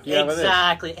 o'clock. You have a this.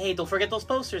 Exactly. Hey, don't forget those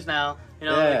posters now. You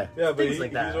know, Yeah. like, yeah, but things he's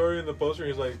like that. ordering the poster.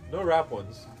 And he's like, no wrap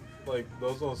ones. Like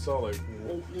those don't sell. Like,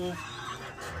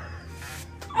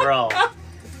 Bro,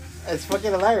 It's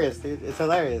fucking hilarious, dude. It's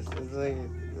hilarious. It's like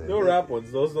no wrap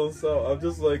ones. Those don't sell. I'm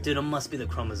just like, dude, it must be the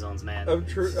chromosomes, man. I'm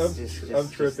It's I'm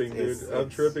tripping, dude. it's- I'm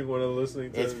tripping when I'm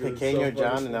listening to It's it. Pequeño so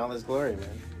John funny. in all his glory,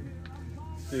 man.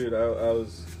 Dude, that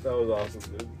was awesome,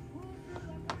 dude.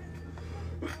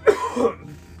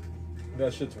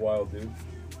 That shit's wild, dude.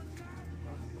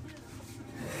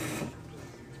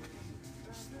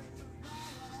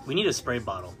 We need a spray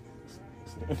bottle.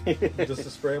 Just to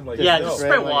spray him like Yeah, no. just spray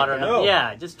spray him like water. a- No.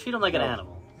 Yeah, just treat them like an No.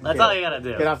 animal. That's Get- all you gotta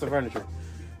do. Get off the furniture.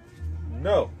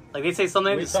 No. Like they say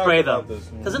something, We just talked spray about them. this.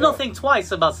 Because then they'll think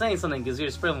twice about saying something because you're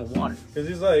spraying them with water. Because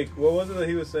he's like, what was it that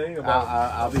he was saying about?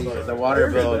 I'll be Sorry. the water You're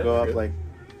good, bill will man. go You're up good. like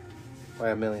by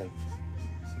 $1 million.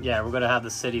 Yeah, we're gonna have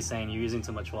the city saying you're using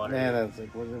too much water. Man, that's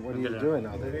like, what are you gonna- doing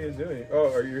out What are there? you doing?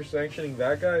 Oh, are you sanctioning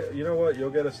that guy? You know what?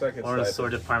 You'll get a second Or the stipend. sewer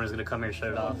department's gonna come here and shut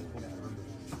it off.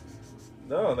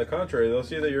 No, on the contrary, they'll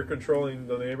see that you're controlling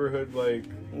the neighborhood, like,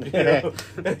 you Yeah. know.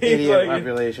 and he's Idiot like,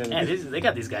 population. Man, they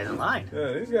got these guys in line.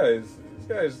 yeah, these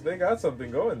guys, they got something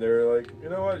going. They're like, you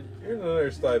know what? Here's another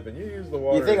stipend. You use the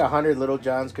water. You think 100 Little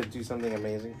Johns could do something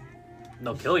amazing?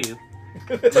 They'll kill you.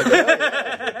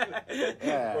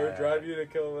 Yeah. Or drive you to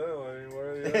kill them. I mean, what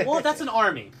are the Well, that's an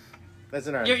army. That's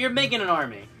an art. You're making an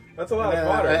army. That's a lot of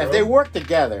water. If bro. they work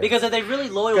together, Because if they're really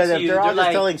loyal because to if you, they're all they're just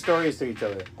like, telling stories to each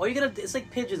other. oh, you're gonna. It's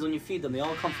like pigeons when you feed them; they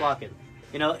all come flocking.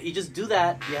 You know, you just do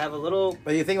that. You have a little.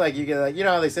 But you think like you get like you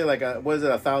know how they say like what is it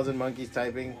 1,000 monkeys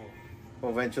typing will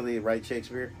eventually write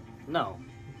Shakespeare? No,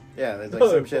 Yeah, there's like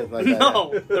some shit like that.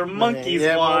 no, they're monkeys.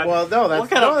 Yeah, Juan. well, no, that's What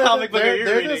kind of no, comic book are you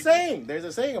There's a reading? saying. There's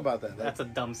a saying about that. That's a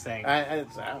dumb saying.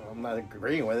 I'm not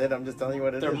agreeing with it. I'm just telling you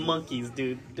what it is. They're monkeys,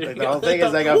 dude. Like, the whole thing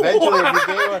is like eventually if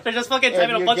you gave they're just fucking if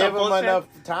typing a you bunch give of them bullshit. enough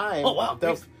time, Oh, wow,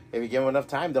 they'll- please. if you give them enough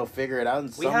time, they'll figure it out.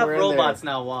 And We have somewhere in robots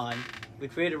there. now, Juan. We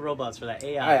created robots for that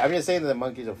AI. All right, I'm just saying that the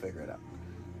monkeys will figure it out.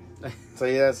 So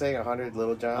you're not saying 100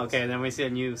 Little Johns? Okay, then we see a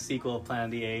new sequel of Planet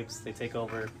of the Apes. They take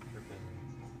over.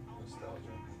 Nostalgia.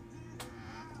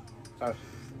 Oh,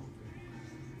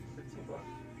 15 bucks.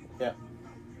 yeah.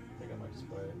 I think I might just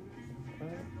buy it.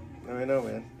 Let me know,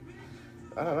 man.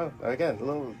 I don't know. Again,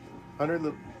 little 100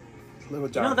 Little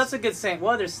Johns. You know, that's a good saying.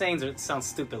 What other sayings that sound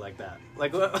stupid like that?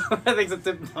 Like, what things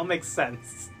that don't make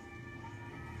sense?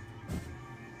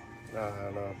 I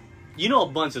don't know. You know a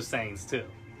bunch of sayings, too.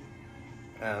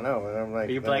 I don't know. And I'm like,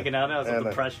 Are you blanking out now? Is it the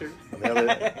no. pressure? on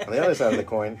the other side of the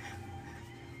coin.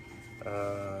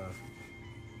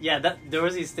 Yeah, there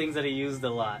was these things that he used a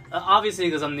lot. Obviously,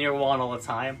 because I'm near Juan all the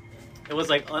time. It was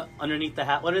like underneath the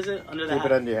hat. What is it? Under the Keep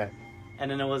hat. it under your hat. And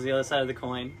then it was the other side of the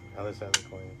coin. Other side of the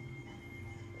coin.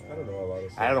 I don't know a lot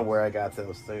of stuff. I don't know where I got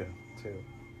those too.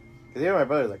 Because even my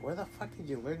brother's like, where the fuck did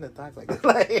you learn to talk like that?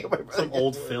 Like, my brother- Some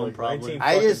old film, like probably. 19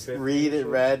 I just fucking read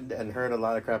and heard a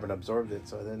lot of crap and absorbed it,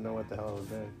 so I didn't know what the hell I was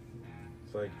doing.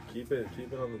 It's like keep it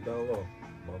on the down low.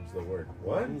 Mom's the word.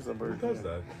 What? Mom's the word, Who does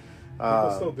yeah.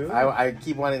 that? still do that? I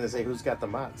keep wanting to say, who's got the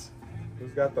mods?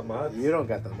 Who's got the mods? You don't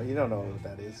got them. You don't know what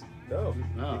that is. No.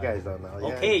 No. You guys don't know.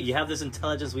 Yeah. Okay, you have this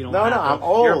intelligence we don't No, have. no, I'm bro.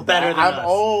 old. You're better than I'm us.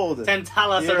 old. Then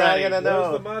tell us You're not already. gonna What know.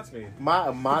 does the mods mean?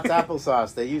 Mott's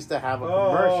applesauce. They used to have a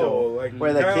commercial like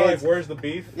where the kinda kids. like, where's the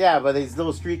beef? Yeah, but these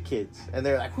little street kids, and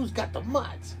they're like, "Who's got the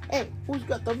mods? Hey, who's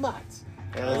got the mods?"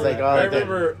 And it's like, oh, I they're-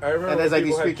 remember. and there's like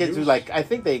these people street had kids who juice. like, I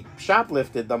think they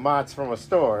shoplifted the mods from a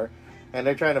store, and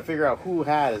they're trying to figure out who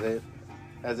has it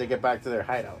as they get back to their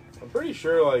hideout. I'm pretty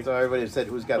sure, like, So everybody said,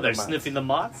 "Who's got Oh, they're the mods?" sniffing the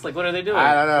mots? Like, what are they doing?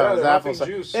 I don't know. Yeah, It was they're huffing applesauce.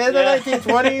 juice. In the Yeah.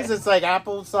 1920s, it's like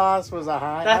applesauce was a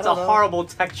high. That's I a don't know. horrible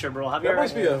texture, bro. Have you that ever...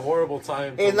 must be a horrible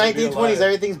time. In to be 1920s, alive.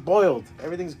 everything's boiled.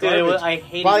 Everything's Dude, it garbage. was- I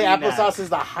hated Probably eating applesauce that. is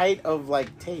the height of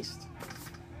like taste.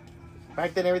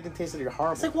 Back then, everything tasted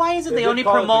horrible. It's like, why is it They they did only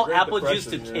call it the promote Great apple juice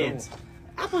to Depression, you know? kids?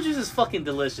 Apple juice is fucking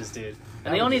delicious, dude.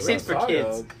 And they only say it's for Saga,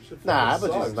 kids. shit Nah, fucking apple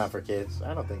juice is sucks. not for kids.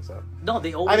 I don't think so. No,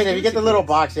 they always I mean, if do you get to the little kids.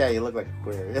 box, yeah, you look like a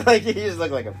queer. Like you just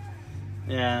look like a.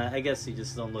 Yeah, I guess you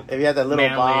just don't look... If you had that little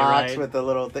manly, box right? with the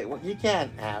little thing, well, you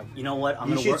can't have. You know what? I'm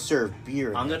You gonna should work... serve beer.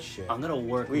 In I'm that gonna, shit. I'm gonna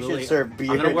work We really... should serve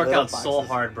beer I'm gonna in work little out so boxes.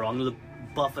 hard, bro. I'm gonna look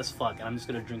buff as fuck, and I'm just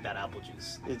gonna drink that apple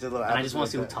juice. It's a little. And I just want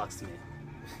to see who like that. talks to me.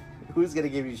 Who's gonna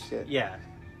give you shit? Yeah.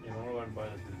 You know, I'm going to buy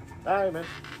that. Dude. All right, man.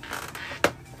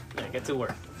 Yeah, get to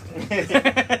work. I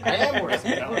am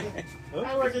working. Huh?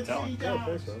 I work at Tell T. him. Yeah,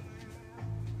 thanks, man.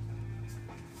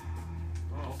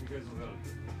 I hope you guys don't got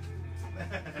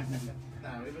it.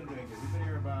 Nah, we've been doing good. We've been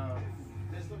here about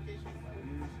this location 5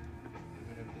 years. We've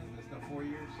been in business now 4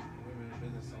 years. We've been in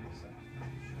business almost 7.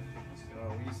 So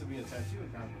we used to be a tattoo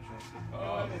and comic book shop. You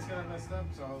know what? It's kind of messed up,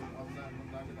 so I'm not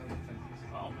gonna do tattoos.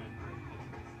 Oh, man.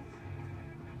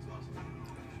 That's awesome.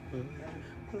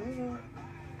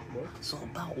 So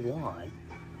about what?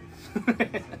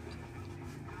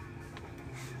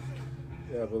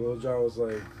 Yeah, but Lil Jon was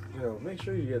like, you know, make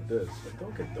sure you get this. Like,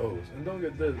 don't get those. And don't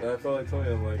get this. And I felt like telling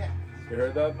him, like, you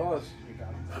heard that, boss?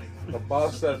 The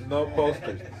boss says no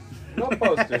posters. No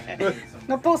posters.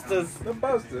 No posters. No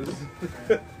posters.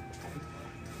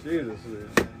 Jesus,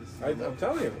 dude. I'm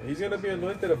telling you, he's going to be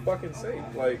anointed a fucking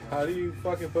saint. Like, how do you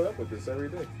fucking put up with this every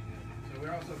day?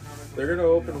 They're going to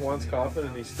open Juan's coffin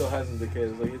and he still hasn't decayed.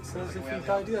 It's like, it's as if he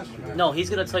died yesterday. No, he's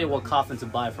gonna tell you what coffin to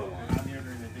buy for one.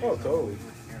 Oh, totally.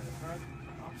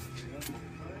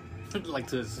 Like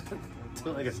to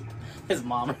to like his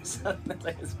mom or something.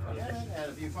 Like his brother.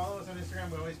 If you follow us on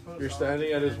Instagram, we always post. You're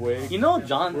standing at his wake. You know,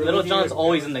 John, We're little looking John's at-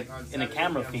 always in the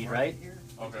camera feed, right?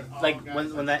 Okay. Like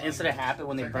when that incident happened,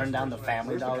 when they burned down the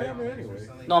Family Where's the Dollar. camera anyway?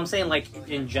 No, I'm saying like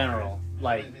in general,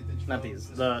 like not these,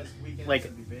 the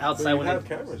like outside So you when have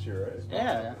they. cameras here, right?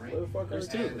 Yeah, Where the fuck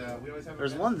there's are you? two.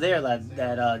 There's one there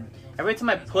that every time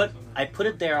I put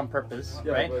it there on purpose,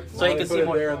 Yeah, right? but So why you they can put see it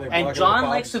more. there and they And block John the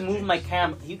likes box? to move my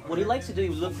cam. What he likes to do,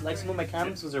 likes to move my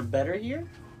cameras because they're better here,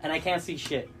 and I can't see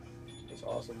shit. That's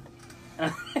awesome.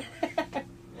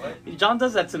 John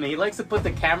does that to me. He likes to put the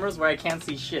cameras where I can't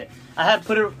see shit. I had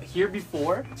put it here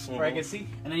before where I can see,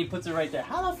 and then he puts it right there.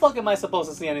 How the fuck am I supposed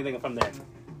to see anything from there?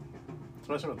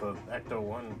 Especially with the Ecto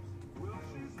 1.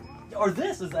 Or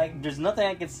this is like there's nothing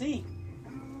I can see.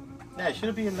 Yeah, it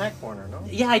should be in that corner, no?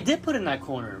 Yeah, I did put it in that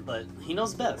corner, but he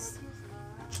knows best.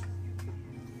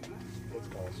 That's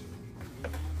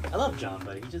awesome. I love John,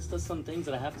 but he just does some things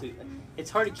that I have to. It's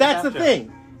hard to keep. That's the after.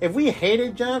 thing. If we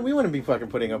hated John, we wouldn't be fucking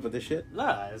putting up with this shit.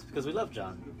 Nah, it's because we love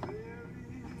John.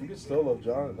 You can still love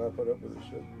John and not put up with this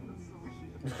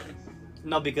shit.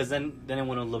 No, because then it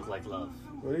wouldn't look like love.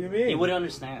 What do you mean? He wouldn't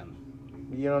understand.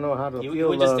 You don't know how to You feel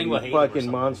would just love, think you about hating or fucking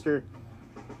something. monster.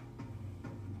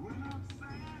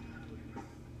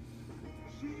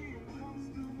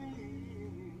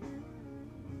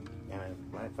 Yeah, man,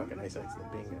 my fucking eyesight's the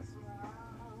bingo.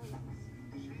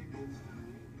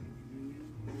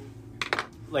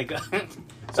 Like,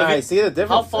 So I see the difference.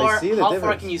 how far? I see the How difference.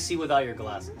 far can you see without your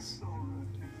glasses?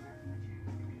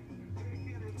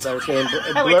 So I'm saying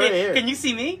Wait, blur here. can you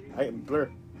see me? I blur.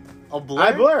 Oh, blur.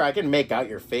 I blur. I can make out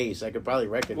your face. I could probably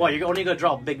recognize. Well, you're only gonna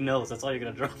draw a big nose. That's all you're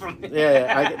gonna draw from me.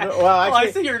 Yeah, I, well, Oh, I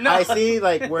actually, see your I nose. see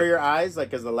like where your eyes,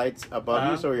 like, cause the light's above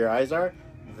Uh-huh. you, so where your eyes are.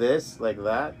 This, like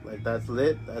that, like that's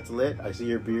lit. That's lit. I see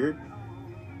your beard.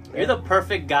 You're the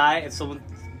perfect guy. If someone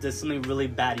does something really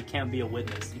bad, you can't be a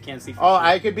witness. You can't see. For Oh, sure.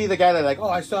 I could be the guy that like, oh,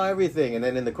 I saw everything, and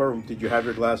then in the courtroom, did you have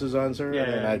your glasses on, sir? Yeah,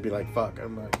 and yeah. I'd be like, fuck,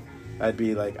 I'd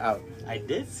be like out. I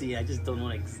did see. I just don't know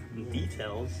like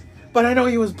details. But I know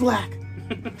he was black.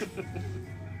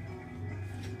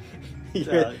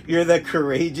 You're the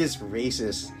courageous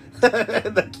racist.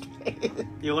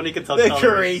 You only can tell the colors.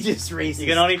 courageous racist. You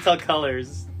can only tell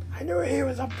colors. I knew he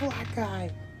was a black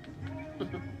guy.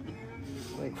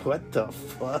 Like, what the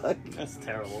fuck? That's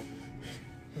terrible.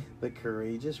 The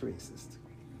courageous racist.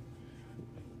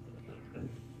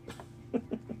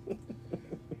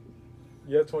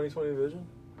 You have 20/20 vision?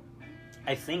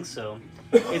 I think so.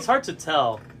 It's hard to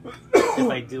tell if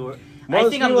I do or. I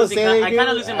Most think I'm people losing. say they I'm kind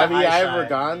of do. losing my Have you eyesight. ever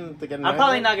gone to get an I'm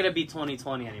probably eyesight? not gonna be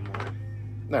 20/20 anymore.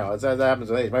 No, that happens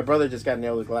with age. My brother just got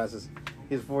nailed with glasses.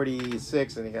 He's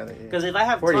 46 and he got it. Because if I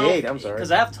have 48, I'm sorry.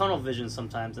 Because I have tunnel vision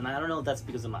sometimes, and I don't know if that's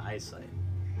because of my eyesight.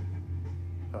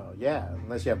 Oh, yeah,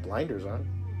 unless you have blinders on.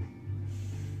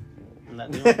 And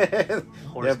that, you know, They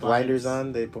horse have blinders blinders.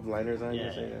 on. They put blinders on. Yeah,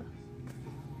 you say, yeah.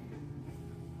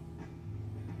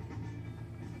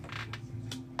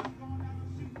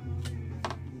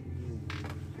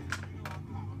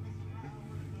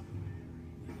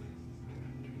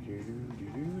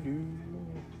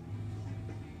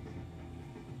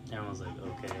 Everyone's like,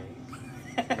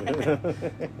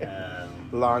 okay.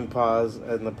 Long pause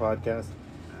in the podcast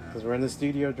because we're in the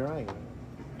studio drawing.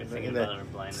 You're thinking In the about our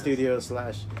blindness. studio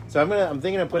slash. So I'm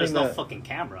thinking of But putting there's no the. fucking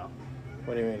camera.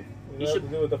 What do you mean? You What should- to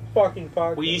do with the fucking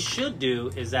podcast? What you should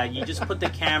do is that you just put the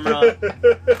camera.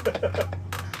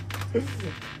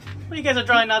 Well, you guys are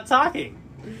drawing, not talking.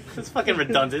 That's fucking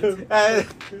redundant. I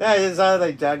just saw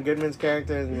like John Goodman's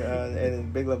character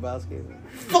in Big Lebowski.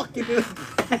 Fuck you, dude.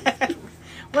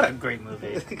 What a great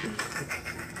movie.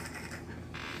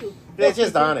 It's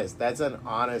just honest. That's an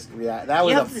honest reaction. That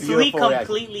was You a have three beautiful reaction.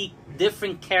 completely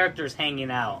different characters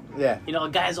hanging out. Yeah. You know, a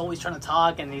guy's always trying to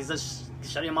talk and he's just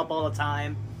shutting him up all the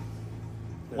time.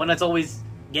 One that's always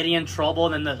getting in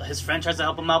trouble and then his friend tries to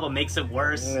help him out but makes it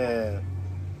worse. Yeah.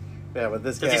 Yeah, but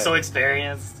this guy. Because he's so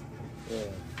experienced. Yeah.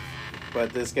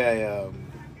 But this guy, oh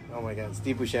my god,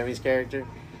 Steve Buscemi's character,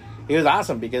 he was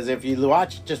awesome because if you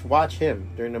just watch him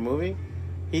during the movie,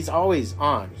 he's always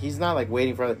on. He's not like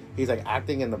waiting for. He's like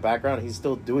acting in the background. He's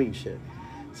still doing shit.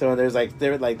 So when they're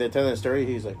telling a story,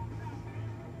 he's like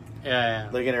Yeah.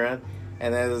 looking around,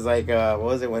 and then it's like what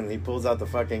was it when he pulls out the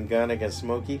fucking gun against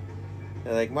Smokey?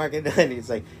 They're like, Mark it, and he's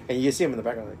like, and you see him in the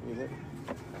background,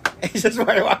 like, he's just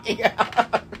walking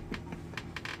out.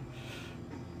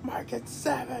 Market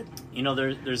 7 You know,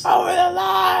 there's over the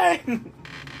line.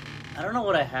 I don't know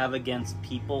what I have against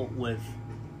people with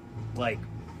like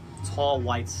tall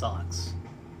white socks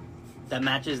that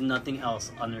matches nothing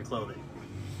else on their clothing.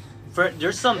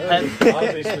 There's some pet.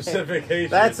 Oddly specific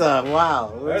Asian. That's a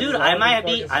wow. Dude, I might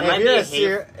be a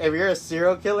hater. If you're a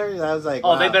serial killer, I was like,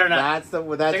 Oh, wow, they better not. That's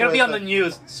They're gonna be on the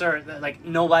news, sir. Like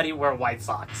nobody wear white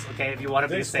socks, okay? If you want to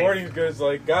be Dick's safe. Sporting Goods,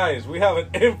 like, guys, we have an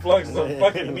influx of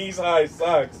fucking knee-high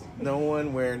socks. No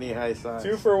one wear knee-high socks.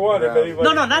 2 for 1, if No. anybody.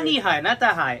 No, not knee high, not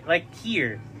that high. Like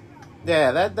here.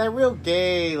 Yeah, that real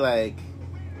gay like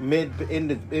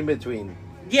in between.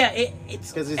 Yeah,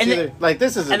 it's Because it's and either like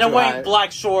this is. and they're wearing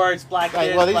black shorts, black. Like,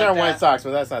 this, well, these black aren't that. white socks,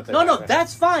 but that's not. No,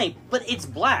 that's fine, but it's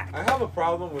black. I have a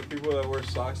problem with people that wear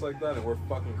socks like that and wear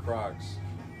fucking Crocs.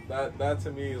 That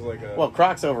to me is like a. Well,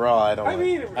 Crocs overall, I don't. I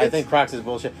mean, I think Crocs is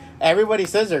bullshit. Everybody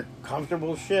says they're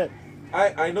comfortable shit.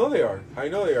 I know they are. I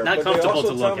know they are. Not but they comfortable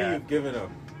also to tell look me at. you've given up.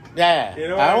 Yeah, You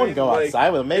know I what I wouldn't mean? go Like, outside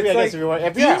with them. Maybe it's I guess like if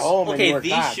you're at these- home and you Okay, wear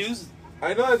these Crocs. shoes,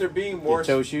 I know that they're being more.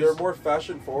 toe shoes? They're more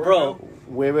fashion forward. bro. now.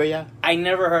 Where were ya? I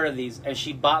never heard of these, and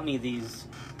she bought me these.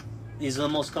 These are the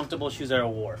most comfortable shoes I ever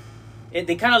wore.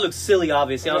 They kind of look silly,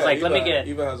 obviously. I was Yeah, like, let me get.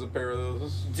 Eva has a pair of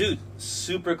those. Dude,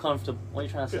 super comfortable. What are you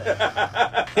trying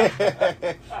to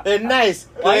say? They're nice. Do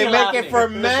Why are they you make laughing? it for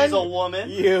Because men? she's a woman,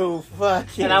 You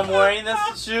fucking. and I'm wearing this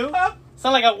shoe. It's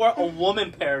not like I wear a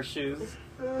woman pair of shoes.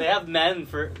 They have men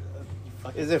for.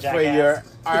 Is it for jackass. your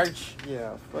arch?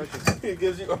 Yeah, fuck it. It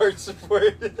gives you arch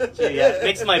support. Yeah, it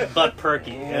makes my butt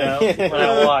perky, you know, when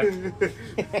I walk.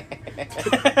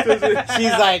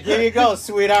 She's like, here you go,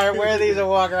 sweetheart. Wear these and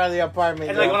walk around the apartment.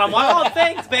 And like when I'm walking, oh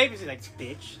thanks, baby. She's like,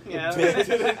 bitch. You know? Did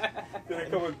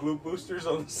it come with glute boosters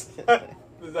on the side?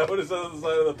 Is that what it says on the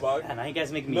side of the box? Man, now you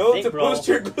guys make me No, think, to bro. boost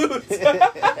your glutes.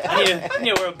 I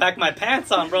need to wear back my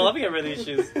pants on, bro. Let me get rid of these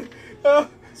shoes.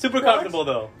 Super Crocs? comfortable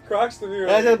though. Crocs to me are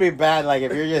That's like, gonna be bad. Like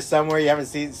if you're just somewhere you haven't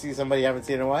see somebody you haven't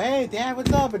seen in a while. Hey, Dad,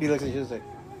 what's up? And he looks at you and he's like,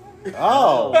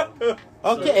 oh,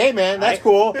 okay, hey man, that's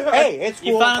cool. Hey, it's cool.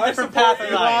 You found a I different support path in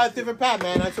you. You life. a different path,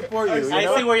 man. I support you. I you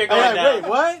know? see where you're going I'm now.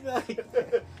 like, wait,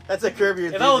 what? That's a curb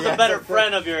your If I was a better enthusiasm.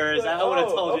 friend of yours, I would have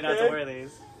Oh, told you not to okay. wear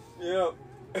these. Yeah.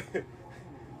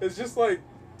 It's just like,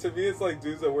 to me, it's like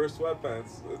dudes that wear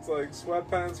sweatpants. It's like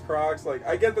sweatpants, Crocs. Like,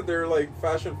 I get that they're like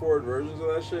fashion forward versions of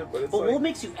that shit, but it's But like. what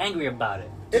makes you angry about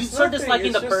it? You It's start nothing, disliking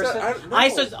it's the just person.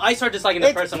 that I start disliking the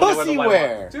It's person when they wear the pussy white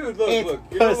wear. one. Dude, look, It's look.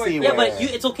 You know, like, pussy Yeah, wear. but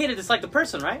it's okay to dislike the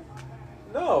person, right?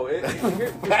 no.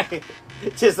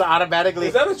 Just automatically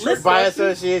Is that a trick by question?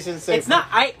 association. Say It's not.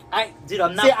 Dude,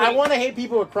 I'm not. See, I putting- want to hate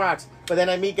people with Crocs, but then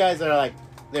I meet guys that are like,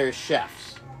 they're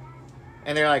chefs.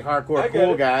 And they're like I hardcore get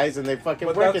cool it. guys, and they fucking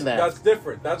But work in that's that.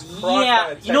 different. That's Croc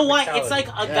Yeah, by you know what? It's like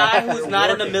technicality. a guy Yeah. who's You're not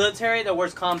in the working. military that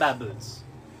wears combat boots.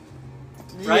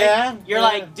 Right? Yeah. You're yeah.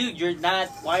 like, dude, you're not.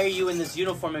 Why are you in this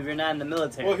uniform if you're not in the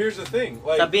military? Well, here's the thing.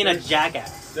 Like, Stop being a there's-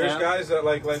 jackass. There's you know? guys that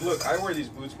like, look, I wear these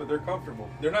boots, but they're comfortable.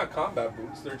 They're not combat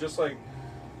boots. They're just like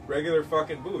regular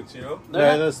fucking boots, you know?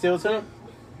 They're those steel toe?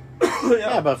 yeah.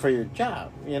 Yeah, but for your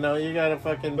job, you know, you gotta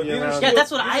fucking But be these are around. steel- Yeah,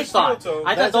 that's what These I are steel thought. toe. I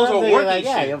thought That's those what I'm were thinking, working like,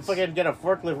 yeah, shoes. you'll fucking get a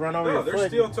forklift run over No, your they're foot.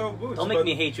 steel toe boots. Don't make but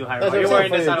me hate you, Hyro. That's what You're I'm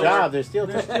wearing saying, this for out your of job. work. They're steel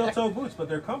They're toe. steel toe boots, but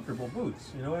they're comfortable boots.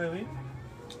 You know what I mean?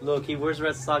 Look, he wears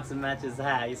red socks and matches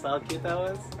hat. You saw how cute that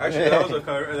was? Actually,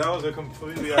 that was a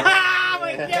completely. Oh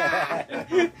my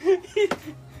god!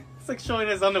 It's like showing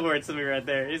his underwear to me right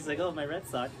there. He's like, oh, my red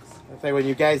socks. It's like when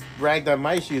you guys bragged on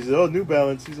my shoes, oh, New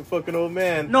Balance, he's a fucking old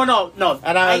man. No.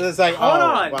 And I was just like, hold oh,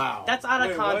 on. wow. That's out of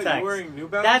Wait, what? context. You wearing New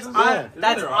That's Balances? odd. Yeah.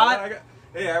 That's odd.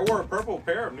 Hey, I wore a purple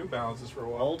pair of New Balances for a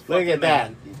while. Old Look fucking at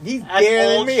that. man. He's That's gayer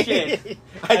than old me. shit.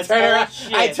 I That's turn old around.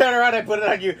 shit. I turn around and put it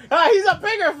on you. Ah, he's a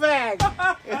bigger fag.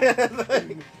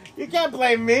 You can't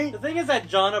blame me. The thing is that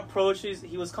John approaches.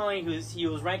 He was calling. He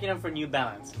was ranking him for New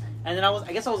Balance, and then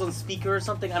I guess I was on speaker or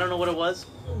something. I don't know what it was.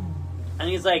 And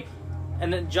he's like,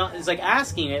 and then John is like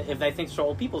asking it if I think it's for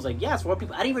old people. It's like, yes, for old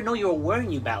people. I didn't even know you were wearing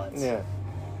New Balance. Yeah.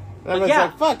 But I was yeah.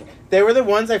 like, fuck. They were the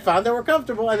ones I found that were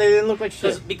comfortable, and they didn't look like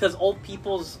shit. Because old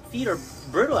people's feet are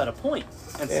brittle at a point,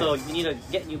 and Yeah. so you need to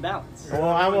get New Balance. Well,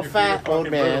 I'm a Your fat feet are old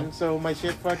fucking man, brittle. so my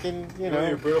shit fucking, you You know,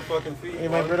 your know, brittle fucking feet. in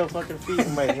my brittle fucking feet,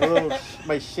 and my little,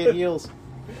 my shit heels.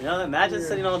 You know, imagine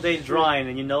sitting all day drawing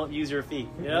and you don't use your feet.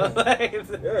 You know, like,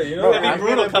 Yeah, you know, Bro, It'd be I'm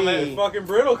brutal gonna coming be- it's fucking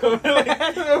brittle coming.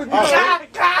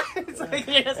 it's like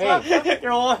you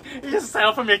just stand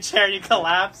up from your chair, you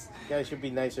collapse. You guys should be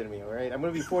nicer to me, all right? I'm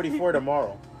gonna be 44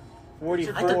 tomorrow.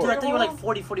 44. I thought you were like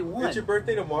 40, 41. It's your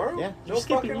birthday tomorrow? Yeah. No You're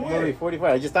skipping fucking I'm gonna be way. 44.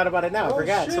 I just thought about it now. I Oh,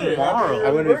 forgot. shit. Tomorrow. Happy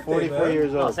I'm gonna be birthday, 44 man.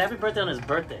 years Oh, old. say happy birthday on his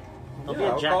birthday. Don't be Yeah,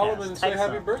 a I'll jackass. call him and say Text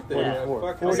happy him. birthday. Yeah. man.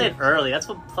 44. Fucking- Don't say it early. That's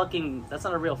that's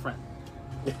not a real friend.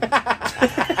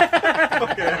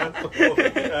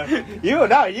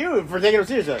 You for taking him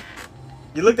seriously.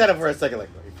 You looked at him for a second, like,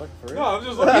 are you fucking for real? No, I'm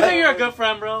just You like, think you're a good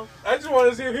friend, bro? I just wanted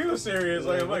to see if he was serious.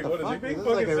 Like, I'm like, what is he being This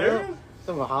is like fucking a real- serious?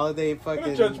 Some holiday What a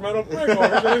fucking... judgmental prick.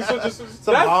 Like, so just,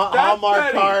 Some that's Hallmark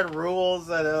petty. card rules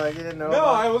that are like, you didn't know No,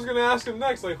 about. I was gonna ask him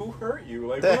next. Like, who hurt you?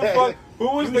 Like,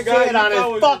 who was You the guy say it you on thought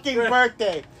his was fucking your friend?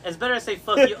 birthday. It's better to say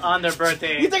fuck you on their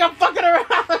birthday. You think I'm fucking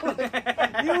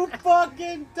around? You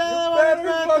fucking tell You him on his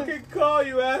better birthday. fucking call,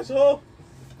 you asshole.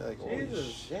 Like, holy Jesus.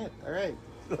 shit. All right.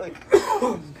 Like,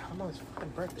 come on, it's fucking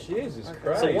birthday. Jesus Okay.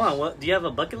 Christ. So what? Do you have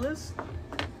a bucket list?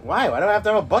 Why? Why do I have to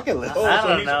have a bucket list? Oh, I so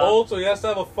don't he's know. old, so he has to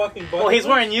have a fucking bucket Well, he's list?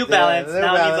 wearing New Balance. Their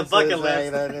Now he needs a bucket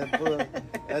balances, list.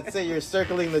 like, that's it. You're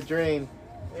circling the drain.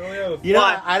 You only have a- You know,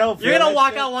 Why? I don't. You're feel gonna that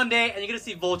walk shit. out one day and you're gonna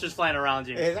see vultures flying around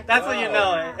you. Exactly. That's when you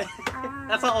Wow. know it.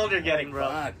 That's how old you're getting, bro.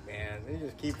 Fuck, man. They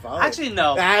just keep following. Actually,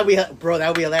 no. that would be, bro. That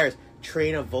would be hilarious.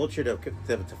 Train a vulture to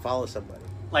follow somebody.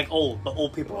 Like old, but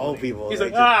old people. Old people. He's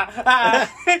like, like,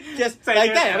 just Say like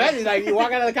yours. that. Imagine like you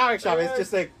walk out of the comic shop. It's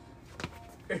just like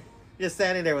just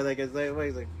standing there with like it's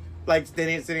like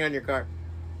sitting on your car.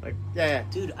 Like yeah.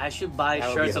 Dude, I should buy That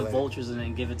would shirts be of hilarious. vultures and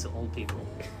then give it to old people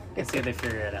and see if they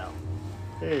figure it out.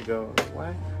 There you go.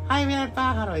 Why? Hi, man.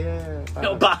 Pájaro. Yeah.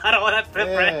 No, pájaro. but I don't want that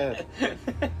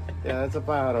different. Yeah, that's a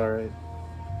pájaro, right?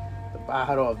 The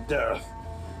pájaro of death.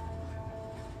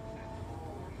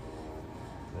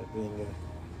 That being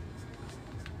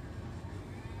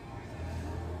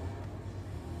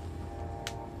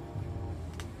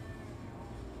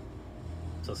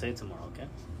So say it tomorrow, okay?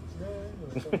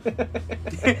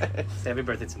 a... Say happy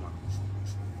birthday tomorrow.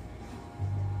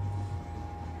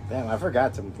 Damn, I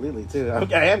forgot completely too.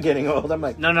 I am getting old. I'm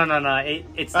like, No.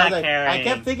 It's I not was like, caring. I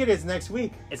kept thinking it's next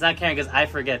week. It's not caring because I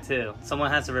forget too.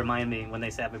 Someone has to remind me when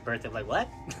they say happy birthday. I'm like, what?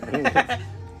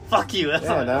 Fuck you. That's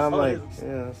Yeah, all, now I'm that's all like, it is.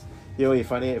 yeah. You know, it'd be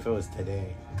funny if it was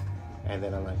today, and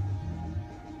then I'm like,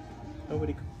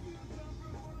 nobody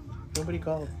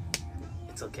called.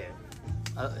 It's okay.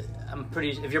 I'm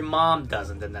pretty. If your mom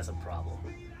doesn't, then that's a problem.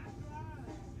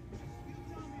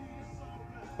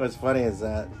 What's funny is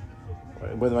that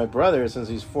with my brother, since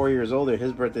he's 4 years older,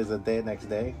 his birthday's the next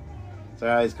day. So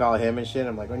I always call him and shit.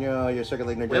 I'm like, oh, no, you're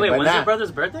circling the drain. Wait, But when's nah, your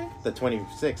brother's birthday? The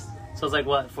 26th. So it's like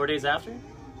what, 4 days after?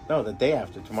 No, the day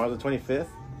after. Tomorrow's the 25th.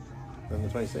 Then the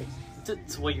 26th.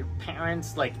 So what, your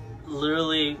parents like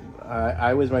literally?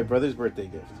 I was my brother's birthday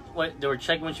gift. What, they were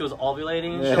checking when she was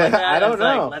ovulating and Yeah, shit like that? I don't It's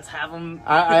like, know. let's have them.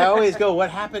 I always go,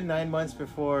 what happened 9 months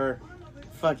before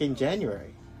fucking January?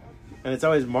 And it's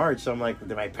always March, so I'm like,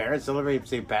 did my parents celebrate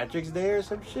St. Patrick's Day or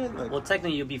some shit? Like, Well,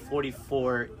 technically, you'll be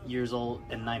 44 years old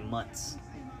in 9 months.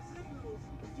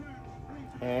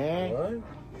 What?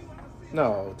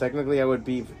 No, technically I would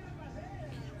be,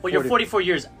 Well, you're 40 44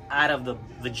 years out of the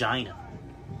vagina.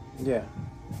 yeah.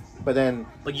 But then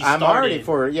But you I'm started.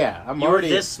 already I'm You were already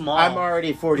this small. I'm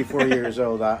already 44 years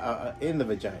old in the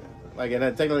vagina. Like, and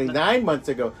technically 9 months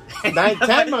ago, 10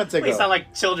 months ago, We sound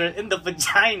like children in the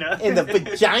vagina. in the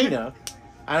vagina.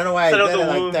 I don't know why I Instead of said the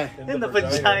it womb. like that. In the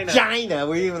vagina. vagina. Vagina.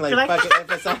 We're even like You're like- fucking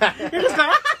emphasizing. You're just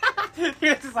like,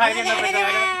 you're just hiding in the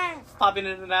vagina, popping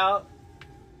in and out.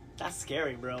 That's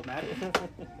scary, bro, man.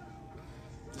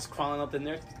 Just crawling up in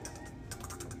there.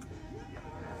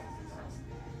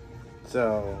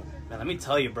 So, Man, let me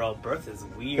tell you, bro, birth is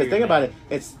weird. because think man. about it,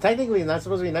 it's technically not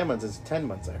supposed to be 9 months. It's 10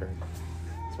 months. I heard.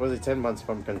 It's supposed to be 10 months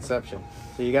from conception.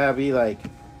 So you gotta be like,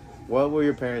 what were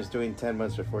your parents doing 10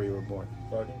 months before you were born?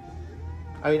 Fucking.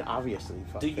 I mean, obviously,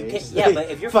 Dude, you fuckface. can't- yeah, but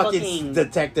if you're fucking-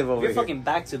 detective If over you're here. fucking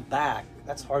back to back,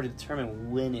 that's hard to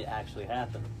determine when it actually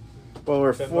happened. Well,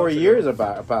 we're 10 4 months ago. years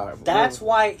about. That's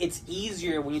why it's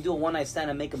easier when you do a one night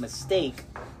stand and make a mistake,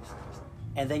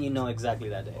 and then you know exactly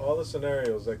that day. All the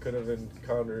scenarios that could have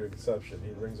encountered exception,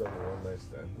 he brings up a one night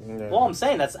stand. Yeah. Well, I'm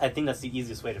saying I think that's the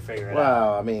easiest way to figure it out.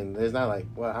 Well, I mean, there's not like,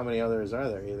 well, how many others are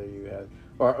there? Either you had,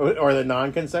 or the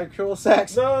non-consensual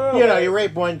sex. No. You know, you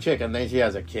rape one chick and then she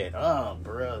has a kid. Oh,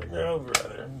 brother. No,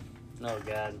 brother. Oh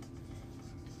God.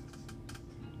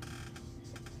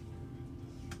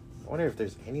 I wonder if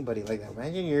there's anybody like that.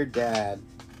 Imagine your dad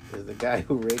is the guy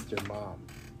who raped your mom.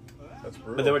 That's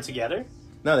brutal. But they were together.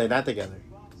 No, they're not together.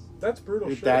 That's brutal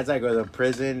Your shit. dad's like goes to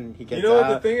prison. He gets You know what out.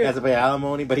 the thing He is? has to pay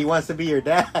alimony, but he wants to be your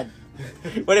dad.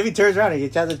 What if he turns around and he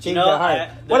tries to change know, your heart?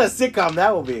 What a sitcom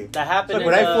that will be. That happened. Look,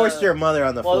 when I forced your mother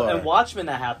on the well, floor. in Watchmen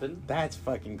that happened. That's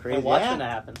fucking crazy. In Watchmen Yeah.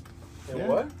 that happened. And Yeah.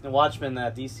 what? In Watchmen,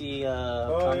 DC.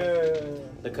 Oh, comic, yeah.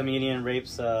 The comedian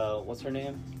rapes. What's her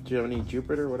name? Joni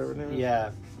Jupiter, whatever her name is.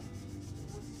 Yeah.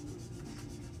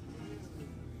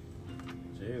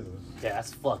 Jesus. Yeah,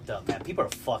 that's fucked up, man. People are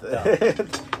fucked up.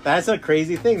 That's a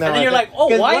crazy thing. And then you're like, oh,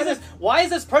 'cause why what is this? Why is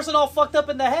this person all fucked up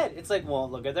in the head? It's like, well,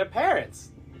 look at their parents.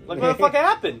 Look what the fuck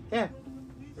happened. Yeah.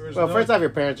 There was Well, no- first off, your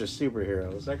parents are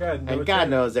superheroes. that guy had no And God chance.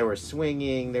 knows they were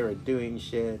swinging, they were doing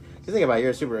shit. Because think about it,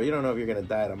 you're a superhero. You don't know if you're going to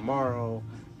die tomorrow.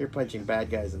 You're punching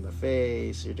bad guys in the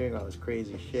face. You're doing all this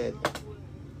crazy shit.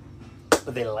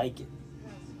 But they like it.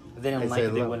 If they didn't like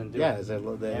it, they wouldn't do it. Yeah, they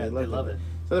love it.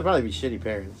 So they'd probably be shitty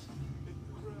parents.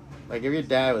 Like, if your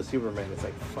dad was Superman, it's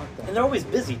like, fuck that. And they're always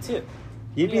busy, too.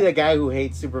 You'd be the guy who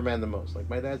hates Superman the most. Like,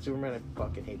 my dad's Superman, I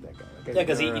fucking hate that guy. Yeah,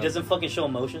 because he doesn't fucking show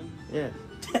emotion. Yeah.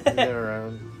 He's never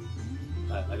around.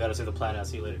 I gotta see the planet. I'll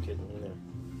see you later, kid.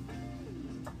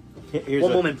 Yeah. Here's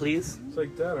One moment, please. It's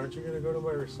like, Dad, aren't you gonna go to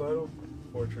my recital?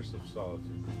 Fortress of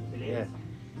Solitude. Yeah.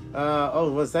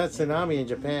 Was that tsunami in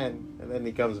Japan? And then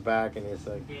he comes back and he's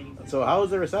like, so how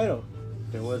was the recital?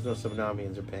 There was no tsunami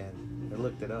in Japan. I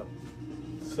looked it up.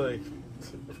 It's like,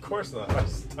 of course not. I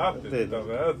stopped it,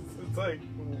 dumbass. It's like,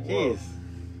 whoa. Jeez.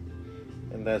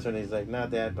 And that's when he's like, nah,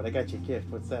 Dad, but I got you a gift.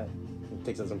 What's that? He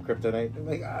takes out some kryptonite. I'm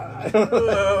like, I don't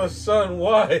know. Oh, son,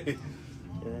 why?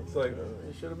 Yeah. It's like,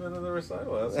 you should have been in the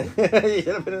recital, asshole. You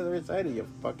should have been in the recital, you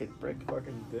fucking prick.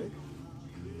 Fucking dick.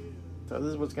 So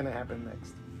this is what's going to happen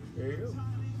next. Here you go.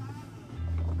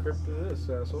 Crypt to this,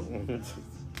 asshole.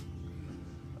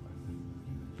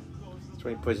 That's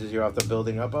when he pushes you off the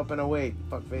building. Up, and away.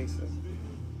 Fuckface.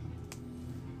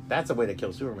 That's a way to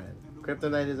kill Superman.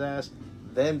 Kryptonite his ass,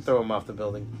 then throw him off the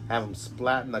building. Have him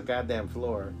splat in the goddamn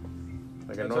floor.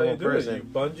 Like a normal person. You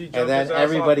bungee jump And then his ass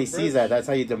everybody off the sees bridge. that. That's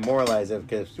how you demoralize him.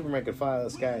 Because Superman could fly out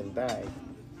of the sky and die.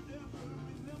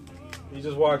 You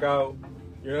just walk out.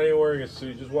 You're not even wearing a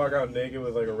suit. You just walk out naked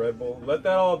with like a Red Bull. Let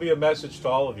that all be a message to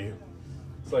all of you.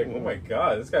 It's like, oh my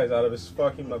god, this guy's out of his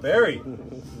fucking mind.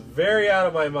 Very out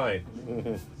of my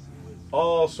mind.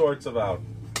 All sorts of out.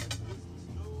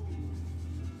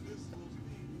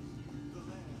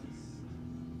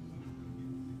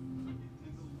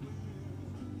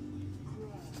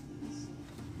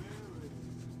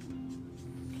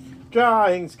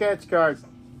 Drawing sketch cards.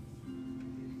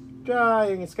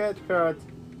 Drawing sketch cards.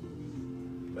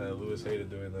 Man, Lewis hated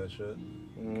doing that shit.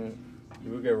 Mm.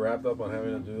 You would get wrapped up on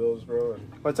having to do those, bro.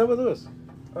 What's up with Lewis?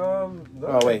 No.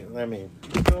 Oh, wait, let me.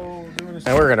 Still doing his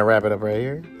And we're going to wrap it up right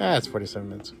here. That's 47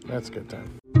 minutes. That's a good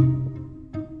time.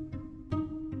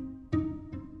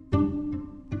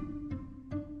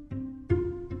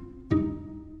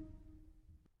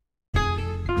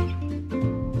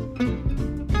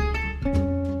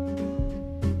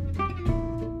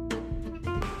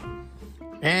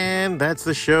 And that's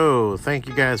the show. Thank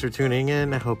you guys for tuning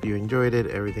in. I hope you enjoyed it.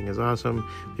 Everything is awesome.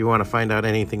 If you want to find out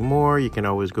anything more, you can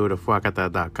always go to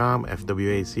fuacata.com,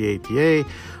 FWACATA,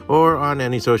 or on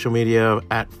any social media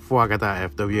at fuacata,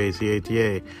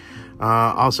 FWACATA.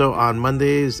 Also on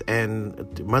Mondays,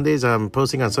 I'm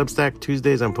posting on Substack.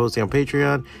 Tuesdays, I'm posting on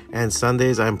Patreon. And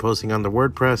Sundays, I'm posting on the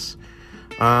WordPress.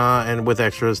 And with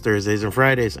extras Thursdays and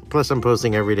Fridays. Plus, I'm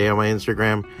posting every day on my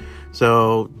Instagram.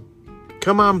 So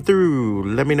come on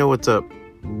through. Let me know what's up.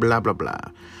 Blah, blah, blah.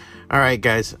 All right,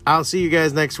 guys. I'll see you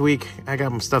guys next week. I got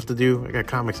some stuff to do. I got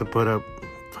comics to put up.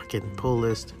 Fucking pull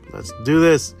list. Let's do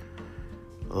this.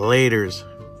 Laters.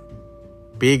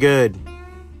 Be good.